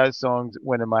of T.I.'s songs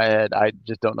went in my head. I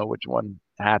just don't know which one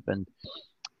happened.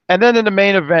 And then in the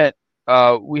main event,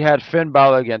 we had Finn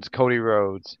Balor against Cody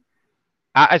Rhodes.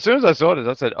 As soon as I saw this,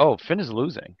 I said, "Oh, Finn is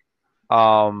losing,"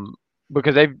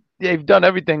 because they've done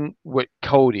everything with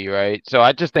Cody, right? So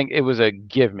I just think it was a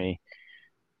give me.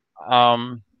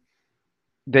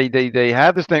 They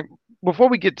had this thing before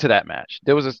we get to that match.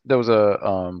 There was a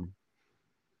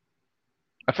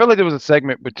I feel like there was a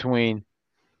segment between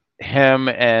him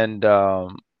and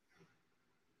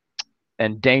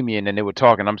Damien, and they were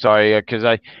talking. I'm sorry,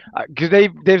 because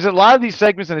there's a lot of these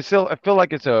segments, and I feel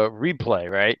like it's a replay,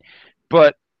 right?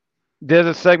 But there's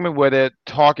a segment where they're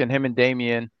talking, him and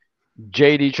Damien.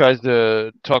 JD tries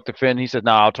to talk to Finn. He said,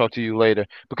 "Nah, I'll talk to you later,"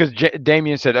 because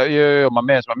Damien said, "Oh, yeah, my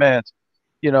man's."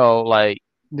 You know, like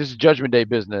this is Judgment Day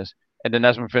business. And then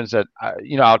that's when Finn said,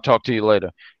 I'll talk to you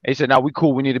later. And he said, "Now we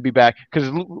cool. We need to be back."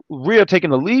 Because Rhea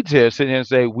taking the leads here, sitting here and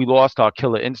say, "We lost our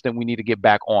killer instinct. We need to get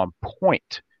back on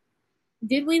point."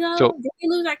 Did we though? Did we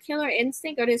lose our killer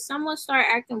instinct, or did someone start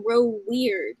acting real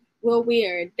weird?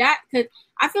 That because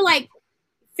I feel like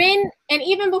Finn, and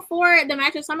even before the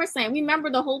match of SummerSlam,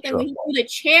 remember the whole thing when he threw the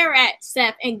chair at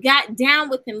Seth and got down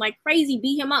with him like crazy,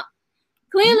 beat him up.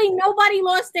 Clearly, nobody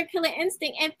lost their killer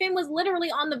instinct, and Finn was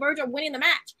literally on the verge of winning the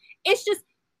match. It's just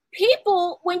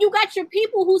people, when you got your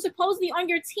people who's supposedly on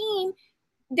your team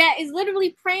that is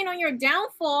literally preying on your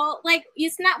downfall, like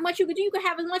it's not much you could do. You could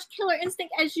have as much killer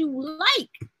instinct as you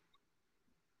like.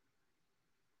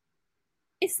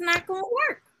 It's not going to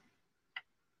work.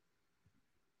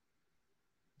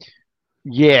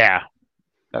 Yeah,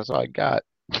 that's all I got.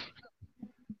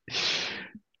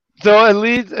 So it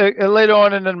leads later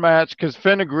on in the match because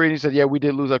Finn agreed. He said, "Yeah, we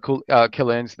did lose our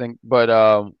killer instinct, but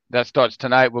that starts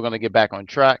tonight. We're going to get back on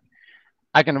track."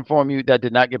 I can inform you that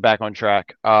did not get back on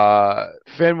track.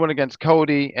 Finn went against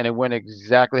Cody, and it went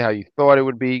exactly how you thought it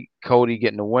would be. Cody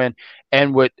getting the win.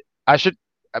 And I should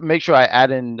make sure I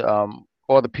add in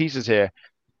all the pieces here.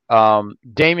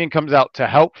 Damien comes out to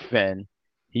help Finn.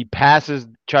 He tries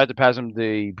to pass him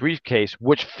the briefcase,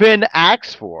 which Finn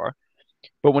asks for.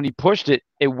 But when he pushed it,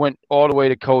 it went all the way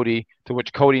to Cody, to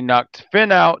which Cody knocked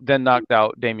Finn out, then knocked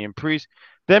out Damian Priest,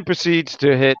 then proceeds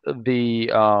to hit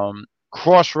the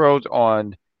crossroads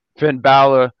on Finn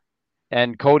Balor,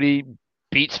 and Cody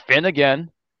beats Finn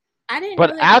again. I didn't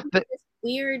But know that you after were this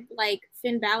weird like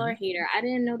Finn Balor hater. I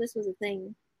didn't know this was a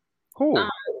thing. who?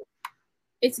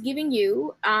 It's giving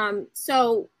you.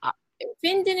 So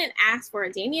Finn didn't ask for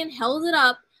it. Damien held it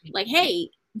up like, "Hey,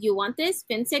 you want this?"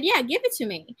 Finn said, "Yeah, give it to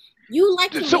me." You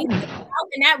like to leave it out,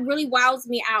 and that really wows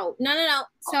me out. No.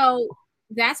 So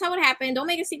that's how it happened. Don't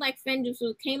make it seem like Finn just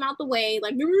came out the way.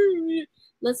 Like,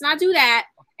 let's not do that.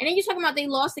 And then you're talking about they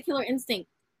lost the killer instinct.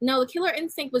 No, the killer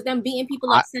instinct was them beating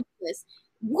people up senseless.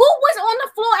 Who was on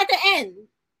the floor at the end?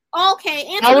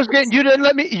 Okay, I was getting you didn't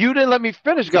let me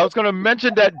finish. I was going to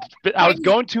mention that. I was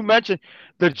going to mention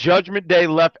the Judgment Day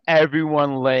left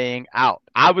everyone laying out.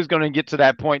 I was going to get to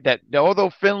that point that although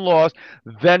Finn lost,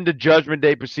 then the Judgment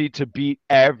Day proceed to beat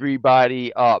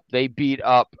everybody up. They beat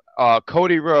up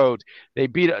Cody Rhodes. They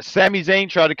beat Sami Zayn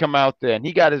tried to come out there and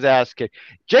he got his ass kicked.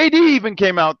 JD even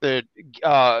came out there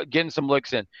getting some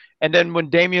licks in. And then when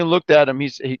Damian looked at him,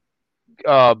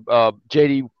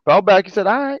 JD fell back. He said,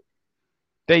 "All right."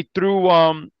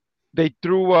 Damien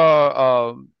threw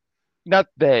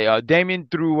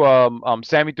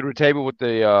Sammy through the table with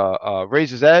the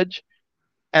Razor's Edge,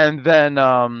 and then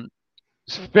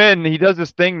Finn, he does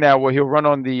this thing now where he'll run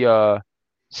on the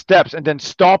steps and then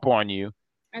stomp on you,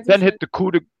 then hit the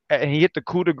coup de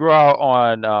grace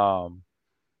on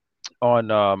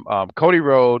Cody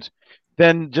Rhodes,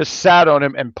 then just sat on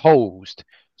him and posed.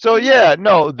 So yeah,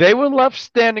 no, they were left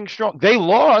standing strong. They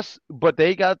lost, but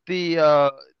they got they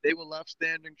were left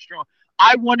standing strong.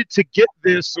 I wanted to get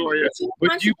there, Sawyer,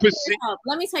 but you perceive.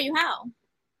 Let me tell you how.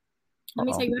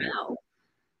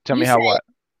 Tell me how what?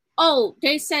 Oh,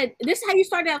 they said this is how you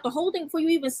started out the whole thing before you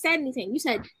even said anything. You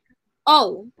said,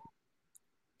 "Oh,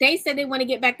 they said they want to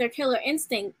get back their killer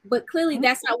instinct, but clearly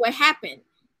that's not what happened."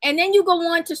 And then you go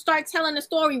on to start telling the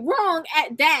story wrong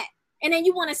at that. And then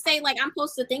you want to say, like, I'm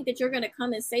supposed to think that you're going to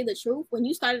come and say the truth when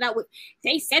you started out with,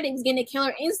 they said they was getting a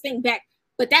killer instinct back,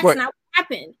 but that's not what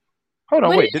happened. Hold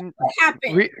on, wait, didn't what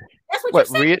happened? That's what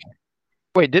you said.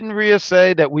 Wait, didn't Rhea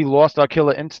say that we lost our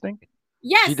killer instinct?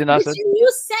 Yes, she did not say.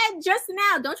 You said just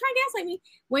now. Don't try to gaslight me.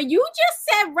 When you just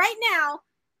said right now,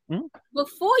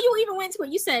 before you even went to it,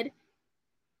 you said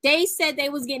they said they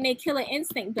was getting a killer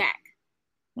instinct back,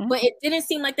 but it didn't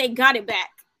seem like they got it back.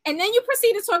 And then you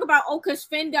proceed to talk about, because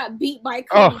Finn got beat by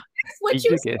Cody. That's what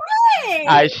you said.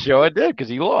 I sure did, because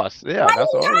he lost. Yeah,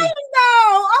 that's all. Oh my gosh!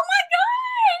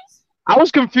 I was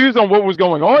confused on what was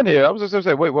going on here. I was just going to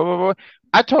say, wait.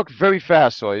 I talked very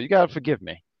fast, Sawyer. You gotta forgive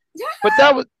me. But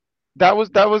that was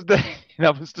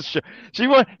the show. She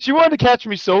wanted to catch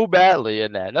me so badly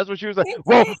in that. That's what she was like.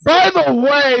 Well, by the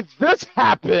way, this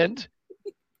happened.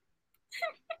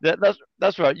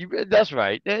 That's right. That's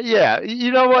right. Yeah.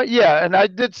 You know what? Yeah. And I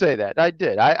did say that. I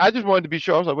did. I just wanted to be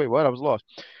sure. I was like, wait, what? I was lost.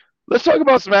 Let's talk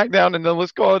about SmackDown and then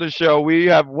let's call it a show. We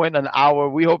have went an hour.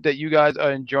 We hope that you guys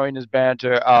are enjoying this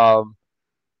banter.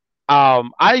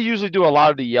 I usually do a lot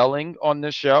of the yelling on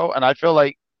this show, and I feel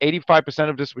like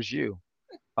 85% of this was you.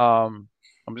 I'm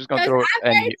just gonna throw it.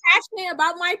 I'm very passionate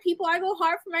about my people. I go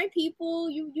hard for my people.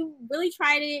 You really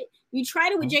tried it. You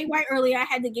tried it with Jay White earlier. I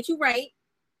had to get you right.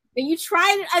 And you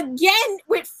tried it again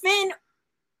with Finn.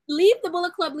 Leave the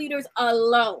Bullet Club leaders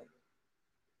alone.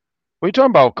 What are you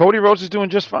talking about? Cody Rhodes is doing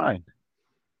just fine.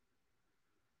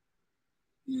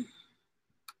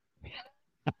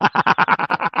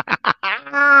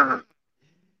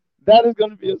 That is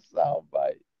going to be a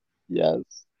soundbite. Yes.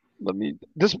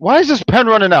 Why is this pen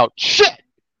running out? Shit!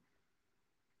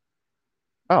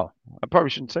 Oh, I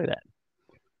probably shouldn't say that.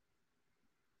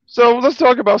 So let's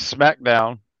talk about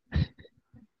SmackDown.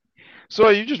 So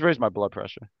you just raised my blood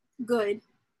pressure. Good.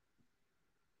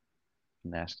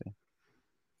 Nasty.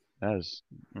 That is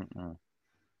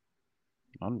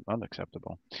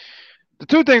unacceptable. The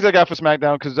two things I got for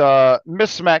SmackDown, because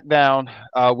Miss SmackDown,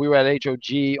 we were at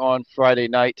HOG on Friday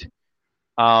night.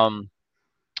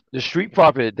 The Street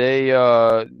Profit, they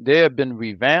have been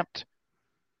revamped.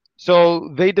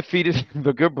 So they defeated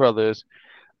the Good Brothers.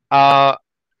 I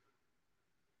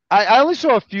only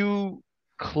saw a few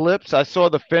clips. I saw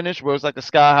the finish where it was like the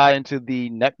sky high into the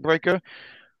neck breaker.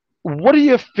 What are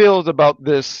your feels about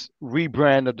this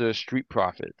rebrand of the Street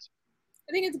Profits?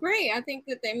 I think it's great. I think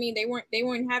that they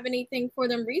weren't having anything for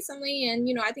them recently, and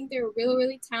I think they're a really,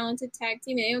 really talented tag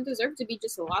team. And they don't deserve to be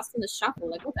just lost in the shuffle.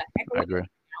 Like, what the heck? I agree.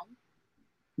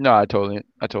 No, I totally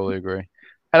agree.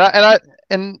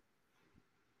 And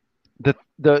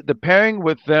the pairing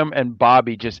with them and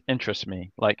Bobby just interests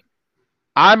me. Like,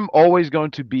 I'm always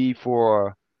going to be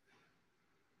for,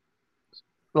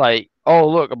 like, oh,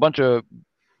 look,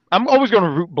 I'm always going to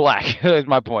root black, is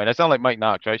my point. I sound like Mike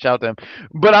Knox, right? Shout out to him.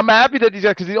 But I'm happy that these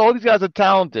guys, because all these guys are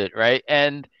talented, right?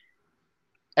 And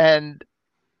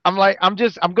I'm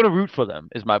gonna root for them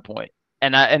is my point.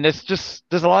 And it's just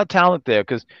there's a lot of talent there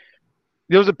because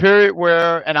there was a period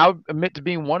where, and I'll admit to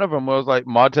being one of them, where it was like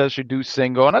Montez should do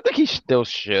single, and I think he still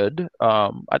should.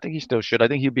 I think he still should. I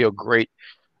think he'd be a great.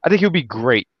 I think he'll be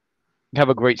great. Have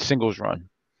a great singles run.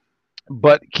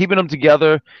 But keeping them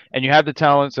together, and you have the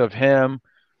talents of him,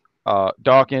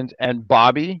 Dawkins, and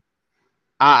Bobby.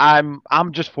 I'm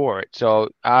just for it. So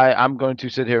I'm going to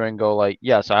sit here and go like,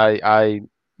 yes,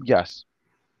 yes,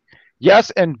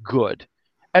 yes, and good.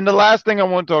 And the last thing I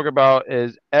want to talk about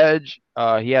is Edge.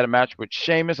 He had a match with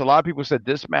Sheamus. A lot of people said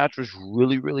this match was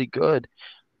really, really good.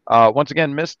 Once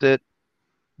again, missed it.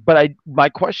 But my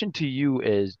question to you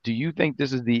is, do you think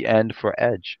this is the end for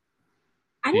Edge?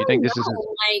 I Do you don't think know. this is his...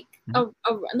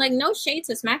 Like no shade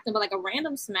to SmackDown, but like a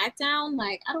random SmackDown,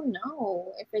 like I don't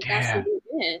know if that's what we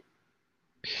did.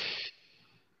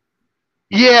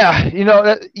 Yeah,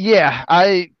 yeah.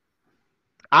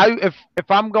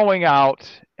 If I'm going out,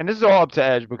 and this is all up to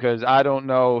Edge because I don't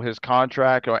know his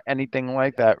contract or anything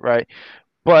like that, right?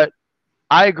 But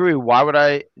I agree. Why would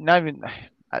I not even?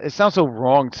 It sounds so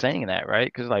wrong saying that, right?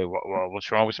 Because like, well,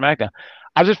 what's wrong with SmackDown?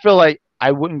 I just feel like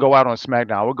I wouldn't go out on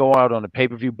SmackDown. I would go out on a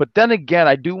pay-per-view. But then again,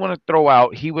 I do want to throw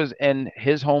out he was in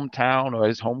his hometown or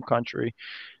his home country,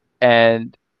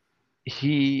 and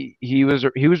he was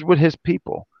with his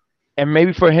people, and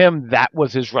maybe for him that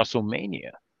was his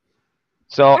WrestleMania.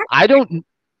 So I don't.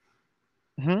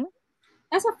 Hmm?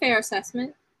 That's a fair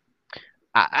assessment.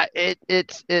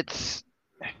 It's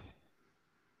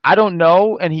I don't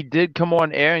know, and he did come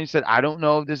on air and he said I don't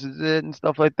know if this is it and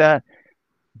stuff like that.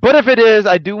 But if it is,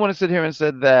 I do want to sit here and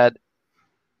say that.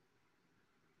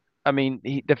 I mean,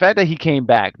 the fact that he came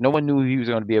back, no one knew he was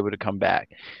going to be able to come back.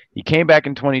 He came back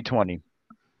in 2020.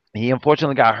 He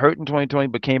unfortunately got hurt in 2020,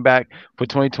 but came back for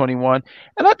 2021.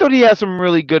 And I thought he had some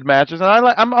really good matches. And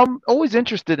I'm always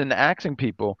interested in asking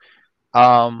people.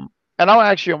 Um, and I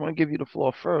want to give you the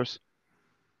floor first.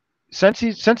 Since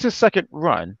his second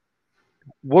run,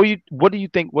 what do you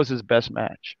think was his best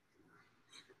match?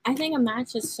 I think a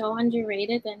match is so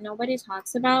underrated that nobody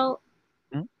talks about.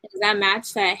 Hmm? Is that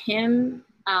match that him,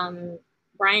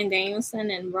 Bryan Danielson,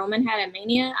 and Roman had at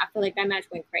Mania? I feel like that match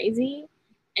went crazy,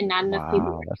 and not enough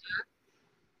people.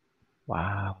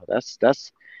 Wow, that's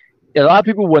a lot of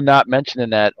people were not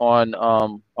mentioning that on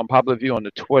Popular View on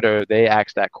the Twitter. They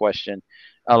asked that question.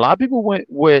 A lot of people went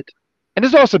with, and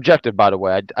it's all subjective, by the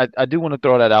way. I do want to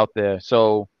throw that out there.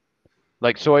 So,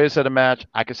 like Sawyer said, a match.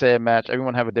 I could say a match.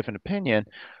 Everyone have a different opinion.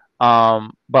 But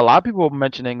a lot of people were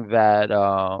mentioning that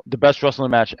the best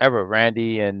wrestling match ever,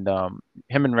 Randy and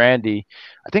him and Randy.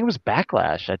 I think it was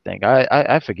Backlash. I think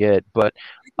I forget, but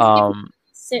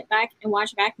Sit back and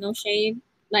watch back, no shade.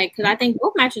 Like, because I think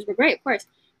both matches were great, of course.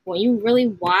 When you really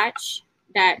watch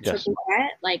that triple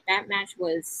threat, like that match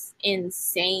was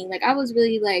insane. Like I was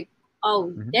really like,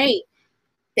 oh, they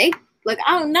like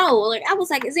I don't know. Like I was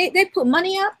like, is they put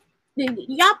money up? Did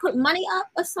y'all put money up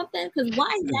or something? Because why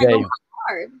is that so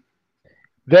hard?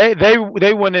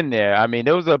 They went in there. I mean,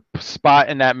 there was a spot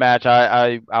in that match.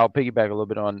 I'll piggyback a little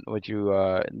bit on what you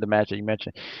the match that you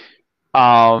mentioned.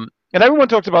 And everyone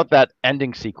talks about that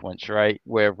ending sequence, right,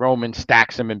 where Roman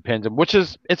stacks him and pins him, which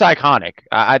it's iconic.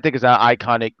 I think it's an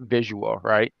iconic visual,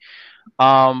 right?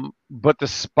 But the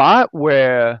spot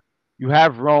where you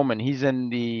have Roman, he's in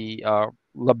the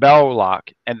label lock,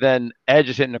 and then Edge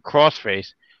is hitting the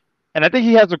crossface. And I think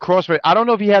he has a crossface. I don't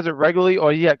know if he has it regularly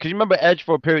or because you remember Edge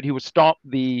for a period, he would stomp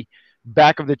the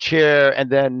back of the chair and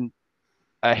then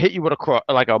hit you with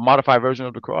like a modified version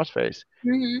of the crossface.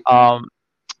 Mm-hmm.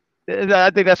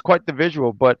 I think that's quite the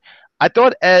visual. But I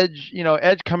thought Edge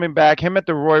coming back, him at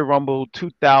the Royal Rumble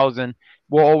 2000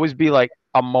 will always be like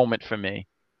a moment for me.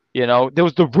 There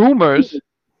was the rumors,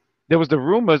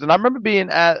 and I remember being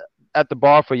at the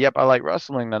bar for Yep, I Like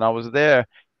Wrestling, and I was there.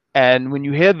 And when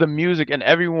you hear the music and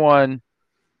everyone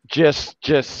just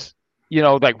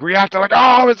like reacting like,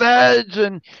 oh, it's Edge,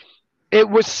 and it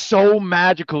was so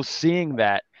magical seeing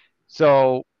that.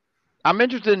 So I'm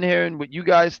interested in hearing what you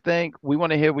guys think. We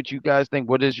want to hear what you guys think.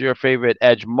 What is your favorite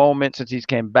Edge moment since he's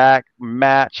came back?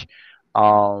 Match?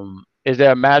 Is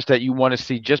there a match that you want to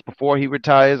see just before he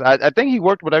retires? I think he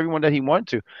worked with everyone that he wanted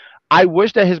to. I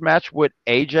wish that his match with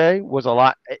AJ was a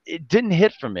lot. It didn't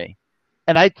hit for me.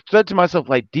 And I said to myself,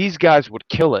 like, these guys would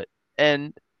kill it.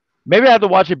 And maybe I have to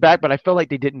watch it back, but I feel like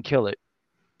they didn't kill it.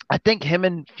 I think him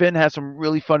and Finn had some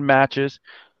really fun matches.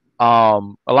 A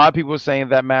lot of people were saying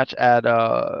that match at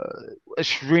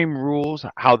Extreme Rules,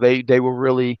 how they were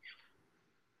really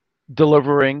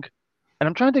delivering. and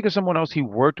I'm trying to think of someone else he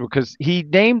worked with because he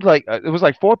named like it was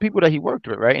like 4 people that he worked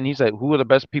with, right? And he's like, who are the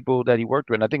best people that he worked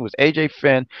with? And I think it was AJ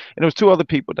Finn, and there was 2 other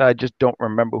people that I just don't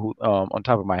remember who on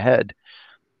top of my head.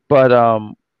 But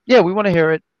yeah, we want to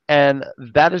hear it. And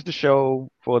that is the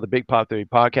show for the Big Pop Theory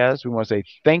podcast. We want to say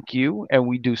thank you, and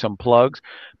we do some plugs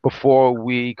before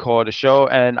we call the show.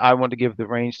 And I want to give the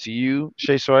reins to you,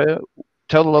 Shay Sawyer.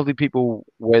 Tell the lovely people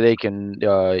where they can,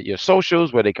 your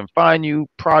socials, where they can find you,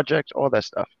 projects, all that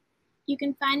stuff. You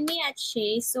can find me at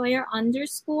Shay Sawyer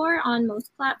 _ on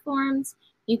most platforms.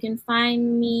 You can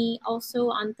find me also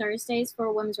on Thursdays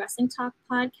for Women's Wrestling Talk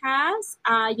podcast.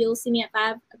 You'll see me at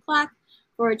 5 o'clock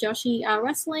for Joshi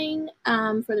Wrestling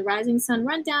for the Rising Sun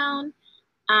Rundown.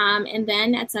 And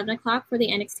then at 7 o'clock for the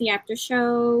NXT After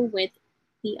Show with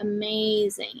the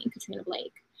amazing Katrina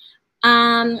Blake.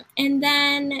 And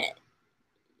then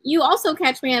you also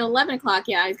catch me at 11 o'clock,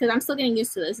 yeah, because I'm still getting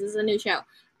used to this. This is a new show.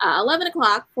 11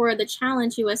 o'clock for the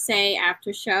Challenge USA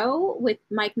After Show with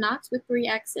Mike Knox with 3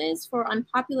 X's for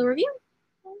Unpopular Review.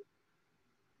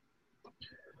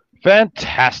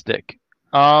 Fantastic.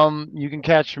 You can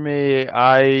catch me.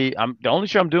 I'm the only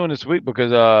show I'm doing this week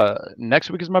because next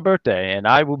week is my birthday and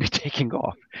I will be taking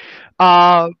off.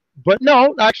 But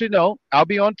no, actually no. I'll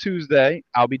be on Tuesday.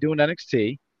 I'll be doing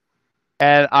NXT,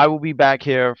 and I will be back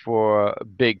here for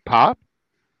Big Pop.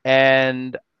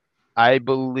 And I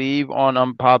believe on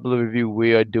Unpopular Review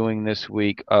we are doing this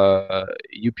week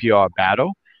UPR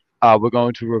Battle. We're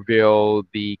going to reveal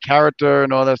the character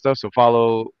and all that stuff. So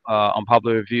follow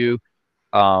Unpopular Review.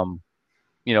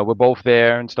 We're both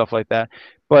there and stuff like that.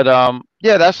 But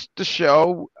yeah, that's the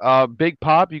show. Big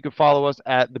Pop. You can follow us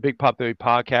at the Big Pop Theory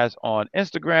Podcast on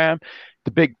Instagram,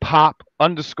 the Big Pop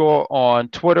 _ on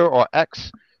Twitter or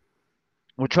X.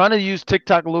 We're trying to use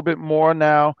TikTok a little bit more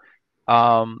now.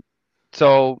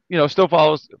 So still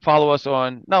follow us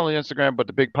on not only Instagram but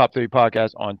the Big Pop Theory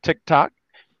Podcast on TikTok.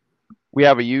 We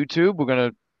have a YouTube. We're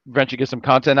gonna eventually get some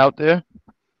content out there,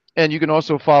 and you can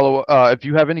also follow if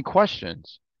you have any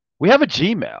questions. We have a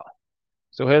Gmail.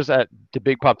 So here's at the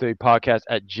Big Pop Theory Podcast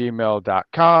at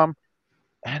gmail.com.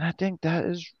 And I think that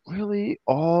is really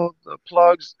all the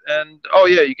plugs. And oh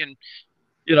yeah, you can,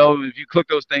 if you click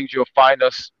those things, you'll find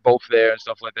us both there and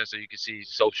stuff like that. So you can see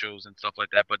socials and stuff like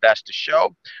that. But that's the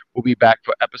show. We'll be back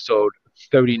for episode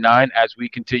 39 as we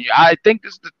continue. I think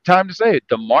this is the time to say it.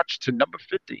 The march to number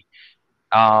 50.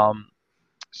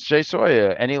 Shay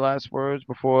Sawyer, any last words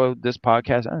before this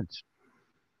podcast ends?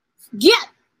 Yeah.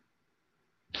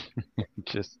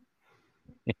 Just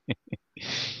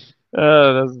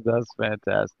that's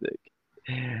fantastic.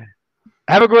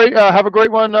 Have a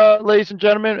great one, ladies and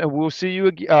gentlemen, and we'll see you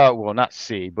again. Well, not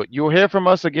see, but you'll hear from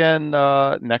us again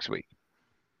next week.